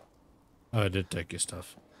 There. Oh, I did take your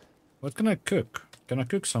stuff. What can I cook? Can I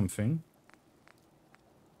cook something?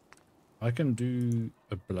 I can do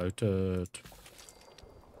a bloated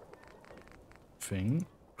thing.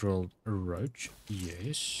 Grilled roach.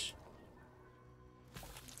 Yes.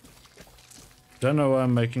 Don't know why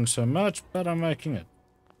I'm making so much, but I'm making it.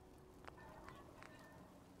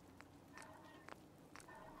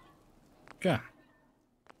 Okay.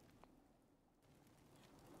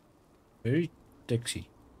 Very Dixie.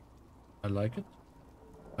 I like it.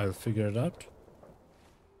 I'll figure it out.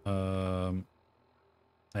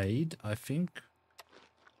 Aid, I think.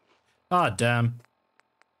 Ah, damn.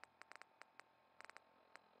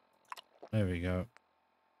 There we go.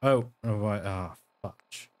 Oh, right. Ah,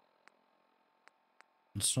 fudge.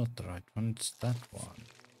 It's not the right one, it's that one.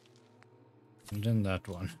 And then that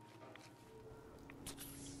one.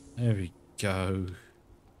 There we go.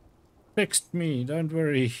 Fixed me, don't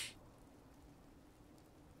worry.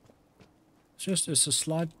 It's a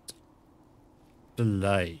slight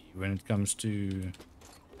delay when it comes to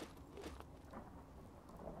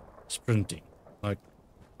sprinting. Like,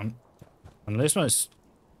 unless my...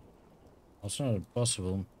 That's not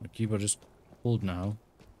possible. My keyboard is pulled now.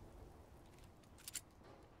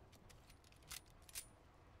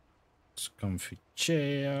 It's comfy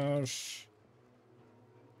chairs.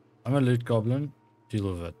 I'm a loot goblin.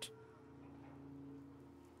 Deal with it.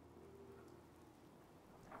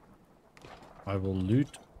 I will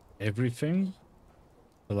loot everything,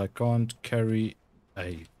 but I can't carry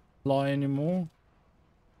a fly anymore.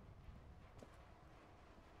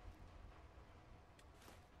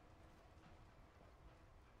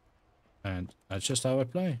 And that's just how I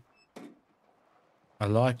play. I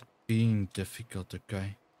like being difficult,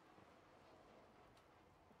 okay?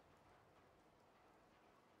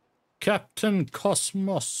 Captain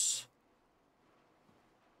Cosmos.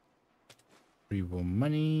 Pre-war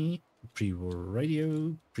money. Pre-war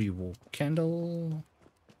radio, pre-war candle.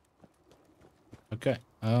 Okay.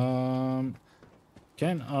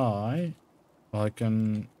 Can I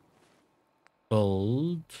can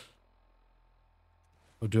build,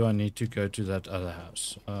 or do I need to go to that other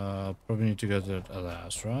house? Probably need to go to that other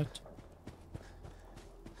house, right?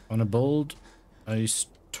 I want to build a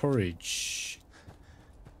storage.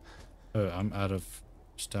 Oh, I'm out of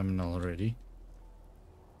stamina already.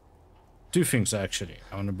 Two things actually.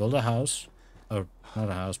 I want to build a house. Oh, not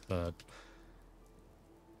a house, but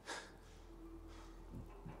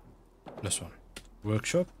this one.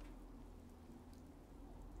 Workshop.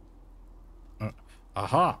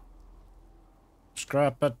 Aha!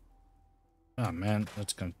 Scrap it. Oh man,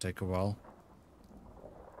 that's gonna take a while.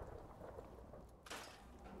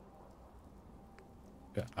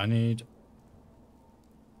 Okay, I need...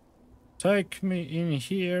 Take me in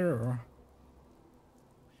here.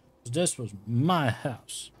 This was my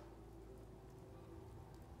house.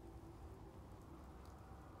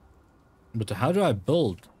 But how do I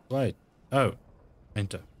build? Wait. Oh.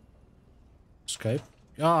 Enter. Escape.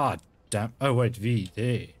 Ah, damn. Oh, wait. V.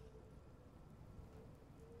 There.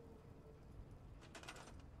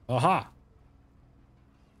 Aha.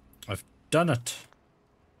 I've done it.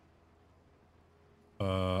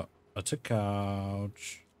 That's a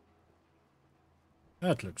couch.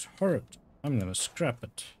 That looks horrid. I'm gonna scrap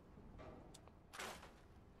it.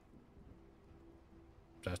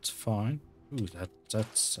 That's fine. Ooh,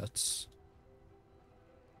 that's...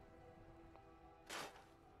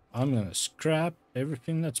 I'm gonna scrap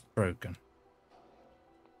everything that's broken.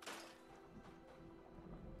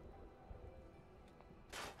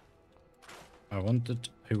 I want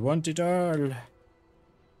it all.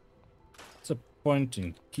 What's the point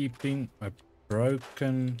in keeping a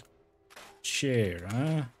broken chair,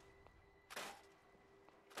 huh?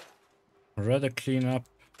 I'd rather clean up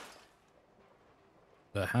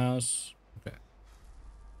the house. Okay.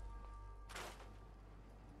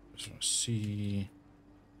 Just want to see.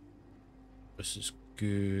 This is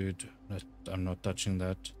good. I'm not touching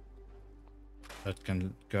that. That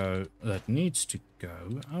can go. That needs to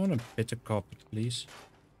go. I want a better carpet, please.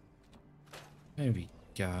 There we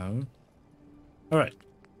go. All right.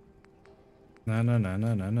 No.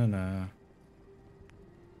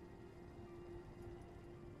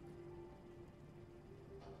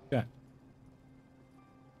 Okay.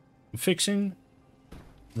 I'm fixing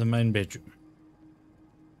the main bedroom.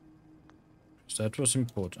 So that was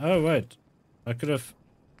important. Oh, wait. I could have...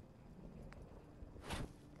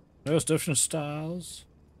 There's different styles.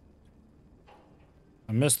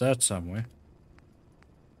 I missed that somewhere.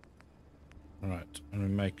 Alright, and we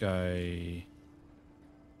make a...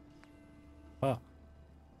 Ah.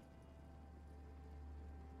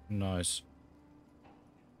 Nice.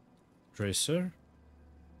 Dresser.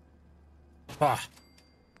 Ah.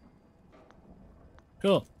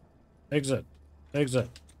 Cool. Exit. Exit.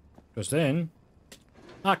 Because then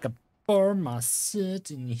I can pour my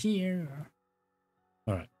shit in here.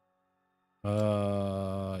 Alright.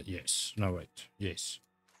 Yes. No, wait. Yes.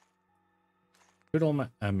 Put all my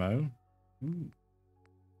ammo. Ooh.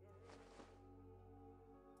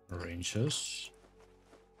 Ranges.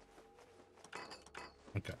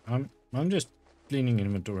 Okay, I'm just cleaning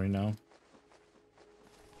inventory now.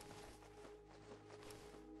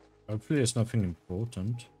 Hopefully there's nothing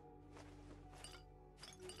important.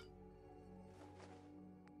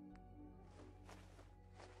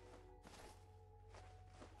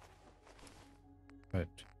 Right.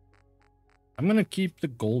 I'm gonna keep the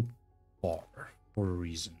gold bar for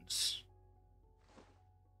reasons.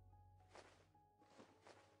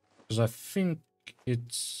 Because I think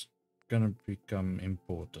it's gonna become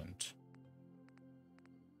important.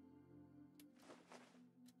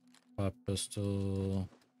 Fire pistol.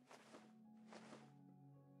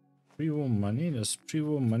 Pre-war money? Does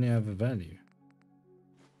pre-war money have a value?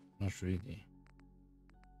 Not really.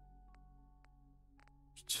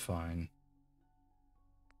 It's fine.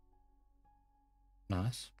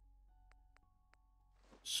 Nice.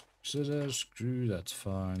 Scissors, screw, that's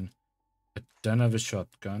fine. I don't have a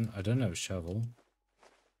shotgun. I don't have a shovel.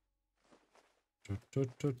 What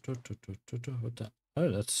the? Oh,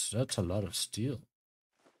 that's a lot of steel.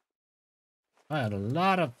 I had a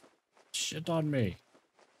lot of shit on me.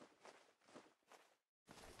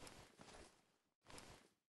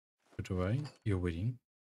 Put away. You're winning.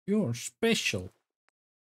 You're special.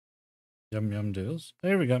 Yum yum deals.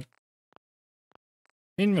 There we go.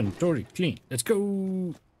 Inventory clean. Let's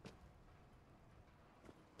go.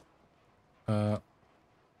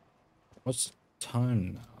 What's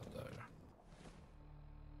time now though?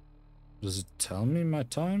 Does it tell me my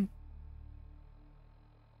time?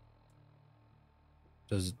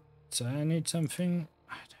 Does it say I need something?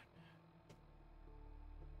 I don't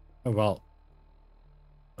know. Oh well.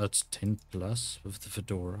 That's 10 plus with the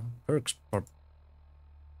fedora. Perks. But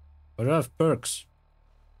I have perks.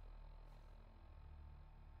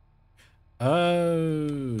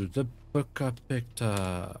 Oh, the book I picked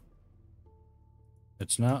up.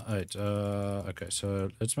 It's now 8. Okay, so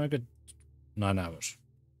let's make it 9 hours. .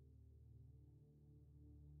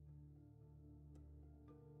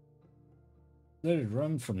 Let it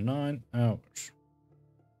run for 9 hours.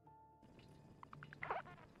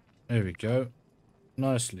 There we go.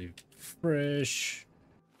 Nicely fresh.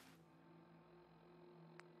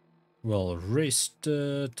 Well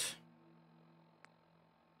rested.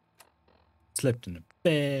 Slept in a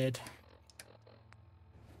bed.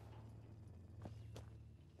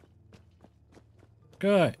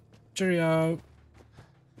 Okay. Cheerio.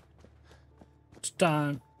 It's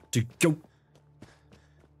time to go.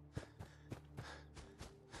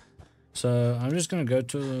 So I'm just going to go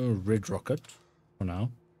to Red Rocket for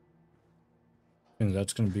now. I think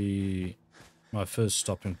that's going to be my first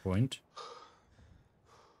stopping point.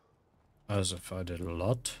 As if I did a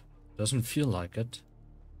lot. Doesn't feel like it.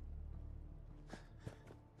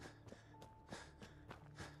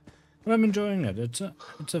 But I'm enjoying it. It's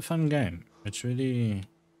a fun game. It's really...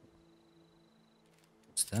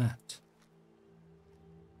 What's that?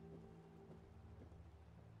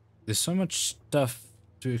 There's so much stuff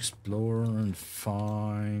to explore and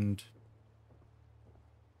find.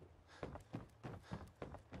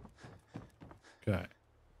 Okay.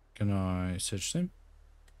 Can I search them?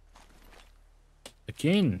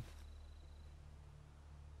 Again.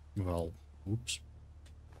 Well, oops.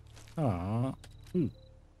 Ah. Ooh.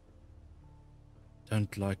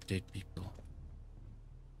 Don't like dead people.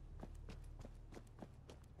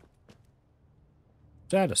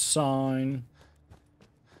 Is that a sign?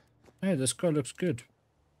 Hey, this car looks good.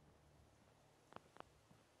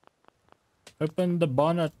 Open the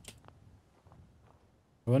bonnet.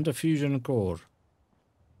 I want a fusion core.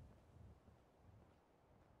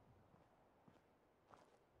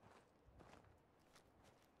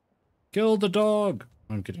 Kill the dog.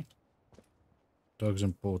 I'm kidding. Dog's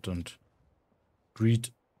important.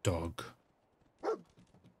 Greet dog.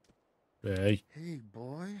 Hey. Hey,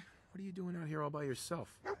 boy. What are you doing out here all by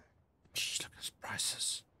yourself? Shh, look at his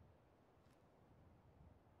prices.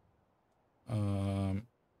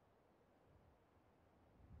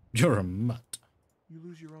 You're a mutt. You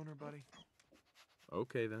lose your owner, buddy?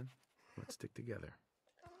 Okay, then. Let's stick together.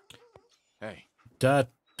 Hey. That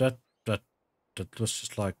was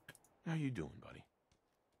just like... How you doing, buddy?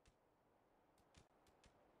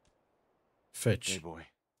 Fetch. Hey, boy.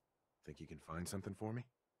 Think you can find something for me?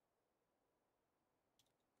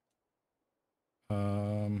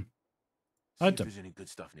 See if there's any good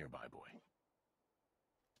stuff nearby, boy.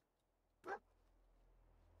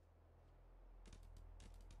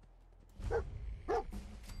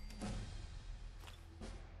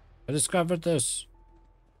 I discovered this.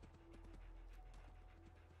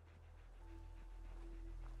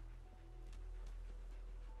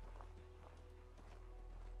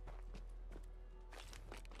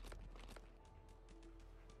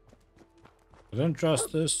 I don't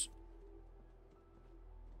trust this.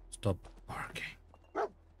 Stop barking.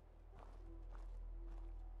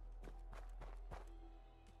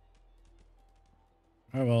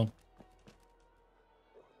 Oh well.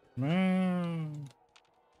 No.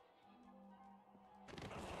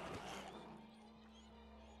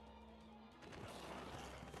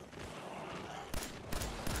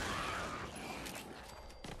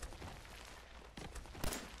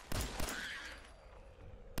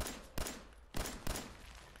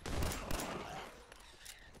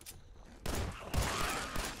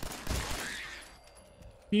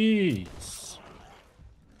 Jeez.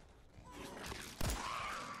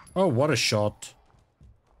 Oh, what a shot.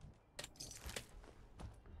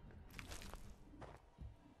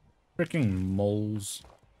 Freaking moles.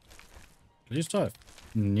 At least I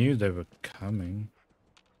knew they were coming.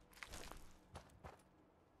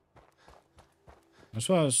 That's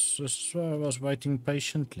why I was waiting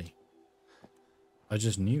patiently. I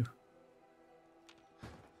just knew.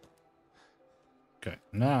 Okay,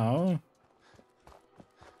 now...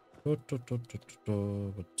 What's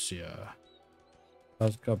here?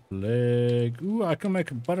 Buttercup leg. Ooh, I can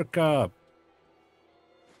make a buttercup.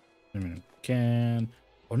 I mean, can.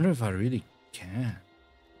 Wonder if I really can.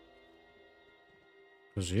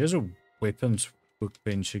 Because here's a weapons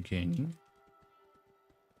workbench again.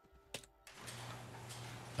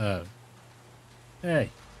 Oh.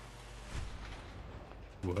 Hey.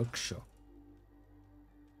 Workshop.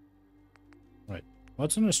 Right.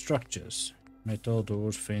 What's in the structures? Metal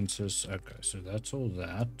doors, fences. Okay, so that's all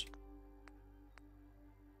that.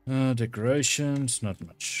 Decorations, not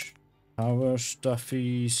much. Power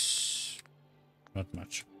stuffies, not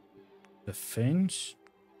much. Defense.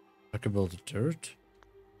 I can build a turret.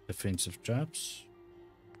 Defensive traps.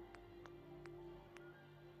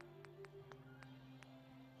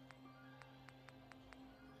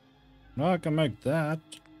 No, I can make that.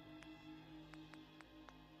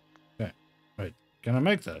 Okay, wait. Can I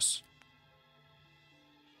make this?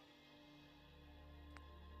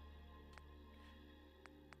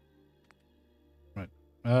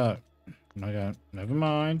 Oh, okay, never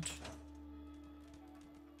mind.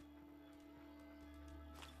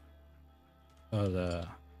 Oh, there.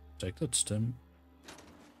 Take that stem.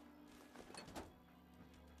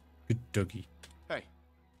 Good doggy. Hey.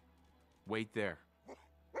 Wait there.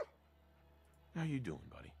 How you doing,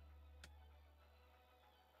 buddy?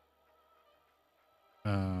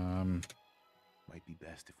 Might be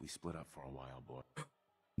best if we split up for a while, boy.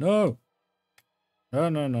 No.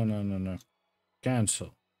 No.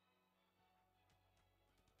 Cancel.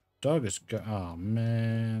 Dog is go. Oh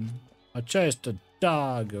man, I chased the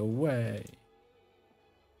dog away.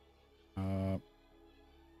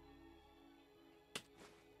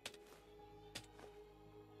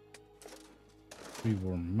 We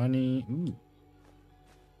were money. Ooh.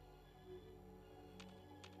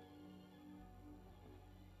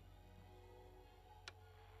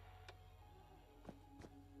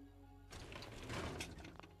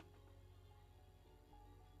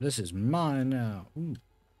 This is mine now. Ooh.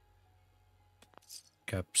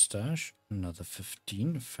 Cap stash, another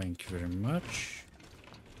 15. Thank you very much.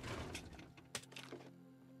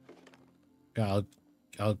 Okay,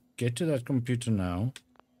 I'll get to that computer now.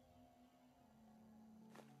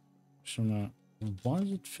 So now, why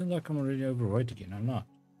does it feel like I'm already overweight again? I'm not.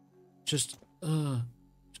 Just give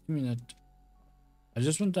me that. I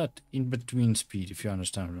just want that in between speed, if you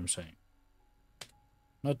understand what I'm saying.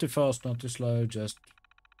 Not too fast, not too slow, just.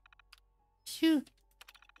 Phew.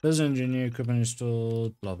 There's engineer equipment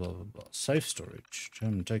installed, blah blah blah blah. Safe storage.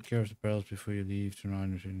 Take care of the barrels before you leave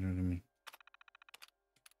tonight, you know what I mean.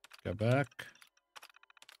 Go back.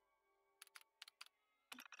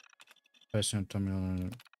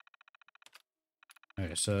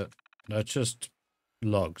 Okay, so that's just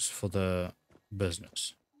logs for the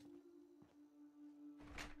business.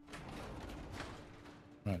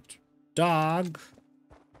 Right. Dog.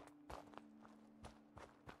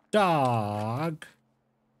 Dog.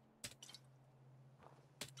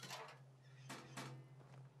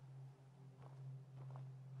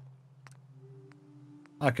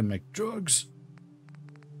 I can make drugs.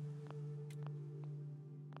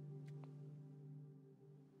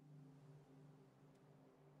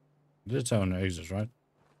 This is how an exit, right?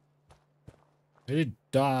 Hey,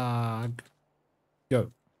 dog.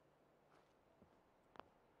 Go.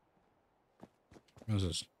 What's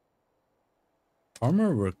this?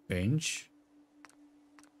 Armor workbench.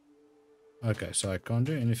 Okay, so I can't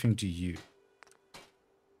do anything to you.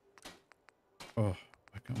 Oh,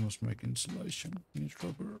 I can almost make insulation. Need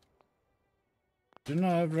rubber. Didn't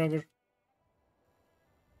I have rubber?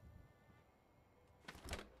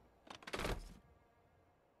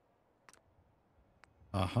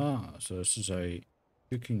 Aha, so this is a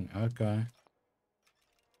cooking, okay.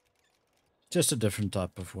 Just a different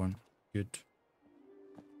type of one. Good.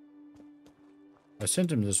 I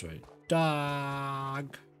sent him this way.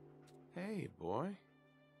 Dog! Hey, boy.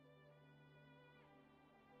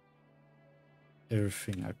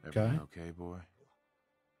 Everything okay? Everything okay, boy?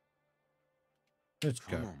 Let's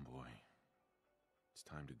go. Come on, boy. It's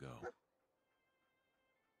time to go.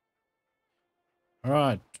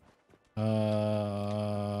 Alright.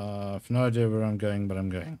 I've no idea where I'm going, but I'm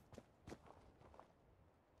going.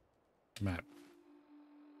 Map.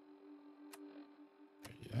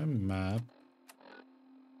 Yeah, map.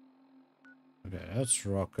 Okay, that's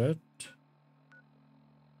rocket.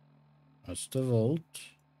 That's the vault.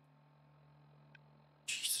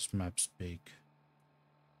 Jesus, map's big.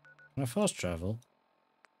 Can I fast travel?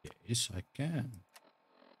 Yes, I can.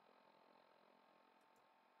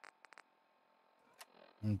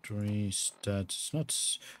 Entry stats.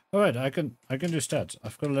 Not. All right, I can do stats.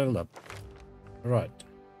 I've got a level up. All right.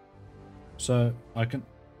 So I can.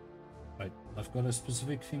 Wait, I've got a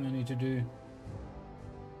specific thing I need to do.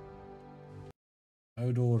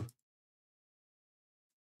 Odor.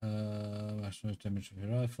 Maximum damage of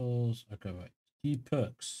your rifles. Okay, wait. Key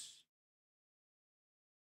perks.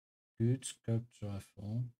 Good scoped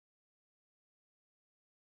rifle.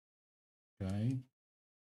 Okay.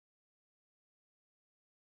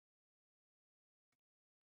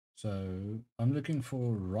 So I'm looking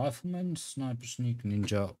for rifleman, sniper, sneak,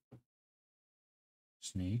 ninja,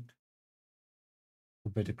 sneak,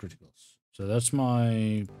 or better criticals. So that's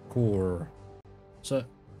my core. So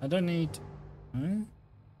I don't need.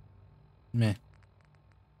 Meh.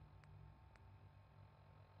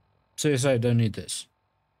 Seriously, I don't need this.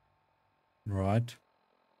 Right.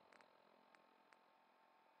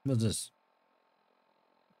 What's this?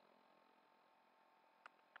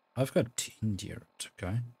 I've got 10 deer,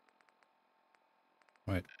 okay.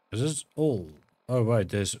 Wait, is this all? Oh wait,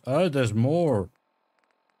 there's more.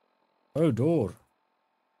 Oh, door.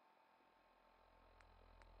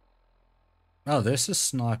 Oh, there's a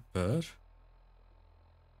sniper.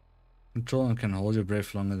 Control and can hold your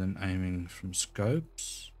breath longer than aiming from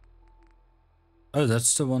scopes. Oh,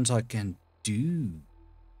 that's the ones I can do.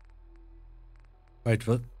 Wait,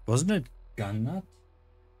 what? Wasn't it gun nut?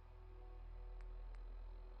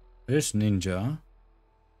 There's ninja.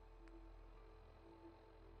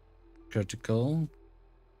 Critical.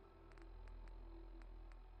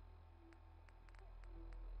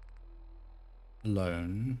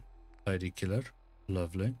 Lone. Lady killer.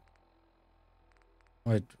 Lovely.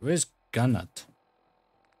 Wait, where's gun nut?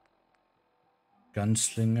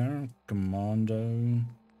 Gunslinger. Commando.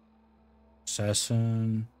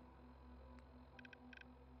 Assassin.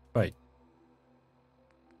 Wait.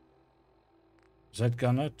 Is that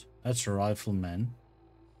gun nut? That's a rifleman.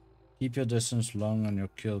 Keep your distance long and your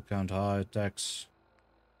kill count high. Attacks.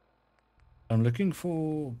 I'm looking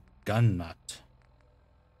for gun nut.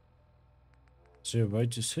 Is there a way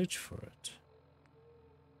to search for it?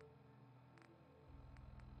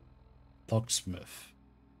 Locksmith.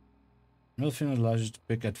 Nothing allows you to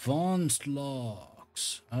pick advanced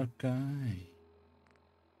locks. Okay.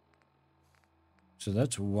 So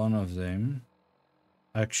that's one of them.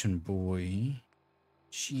 Action boy.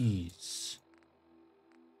 Jeez.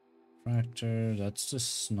 Fractor, that's the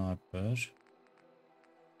sniper.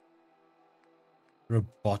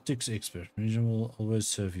 Robotics expert. Mission will always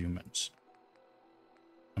serve humans.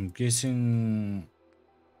 I'm guessing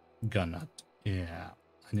gun nut. Yeah,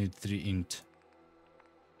 I need 3 int.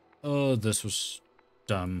 Oh, this was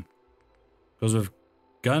dumb. Because of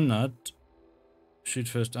gun nut, shoot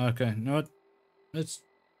first. Okay, you know what? Let's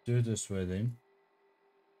do it this way then.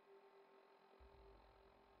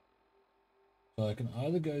 So I can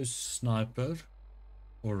either go sniper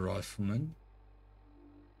or rifleman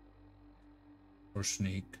or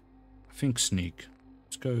sneak. I think sneak.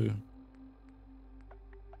 Let's go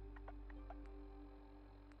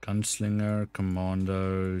gunslinger,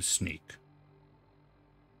 commando, sneak.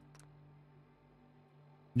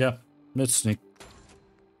 Yeah, let's sneak.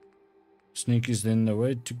 Sneak is then the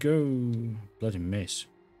way to go. Bloody mess.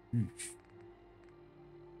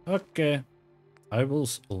 Okay. I will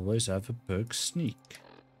always have a perk sneak.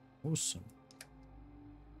 Awesome.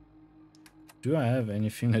 Do I have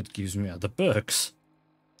anything that gives me other perks?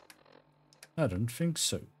 I don't think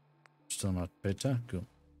so. Still not better. Cool.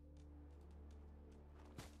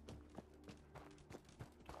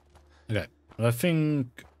 Okay. But I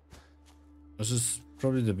think this is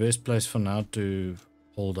probably the best place for now to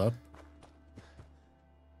hold up.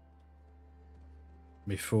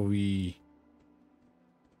 Before we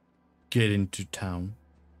get into town.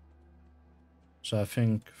 So I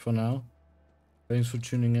think for now, thanks for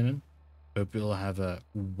tuning in. Hope you'll have a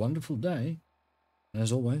wonderful day. And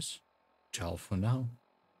as always, ciao for now.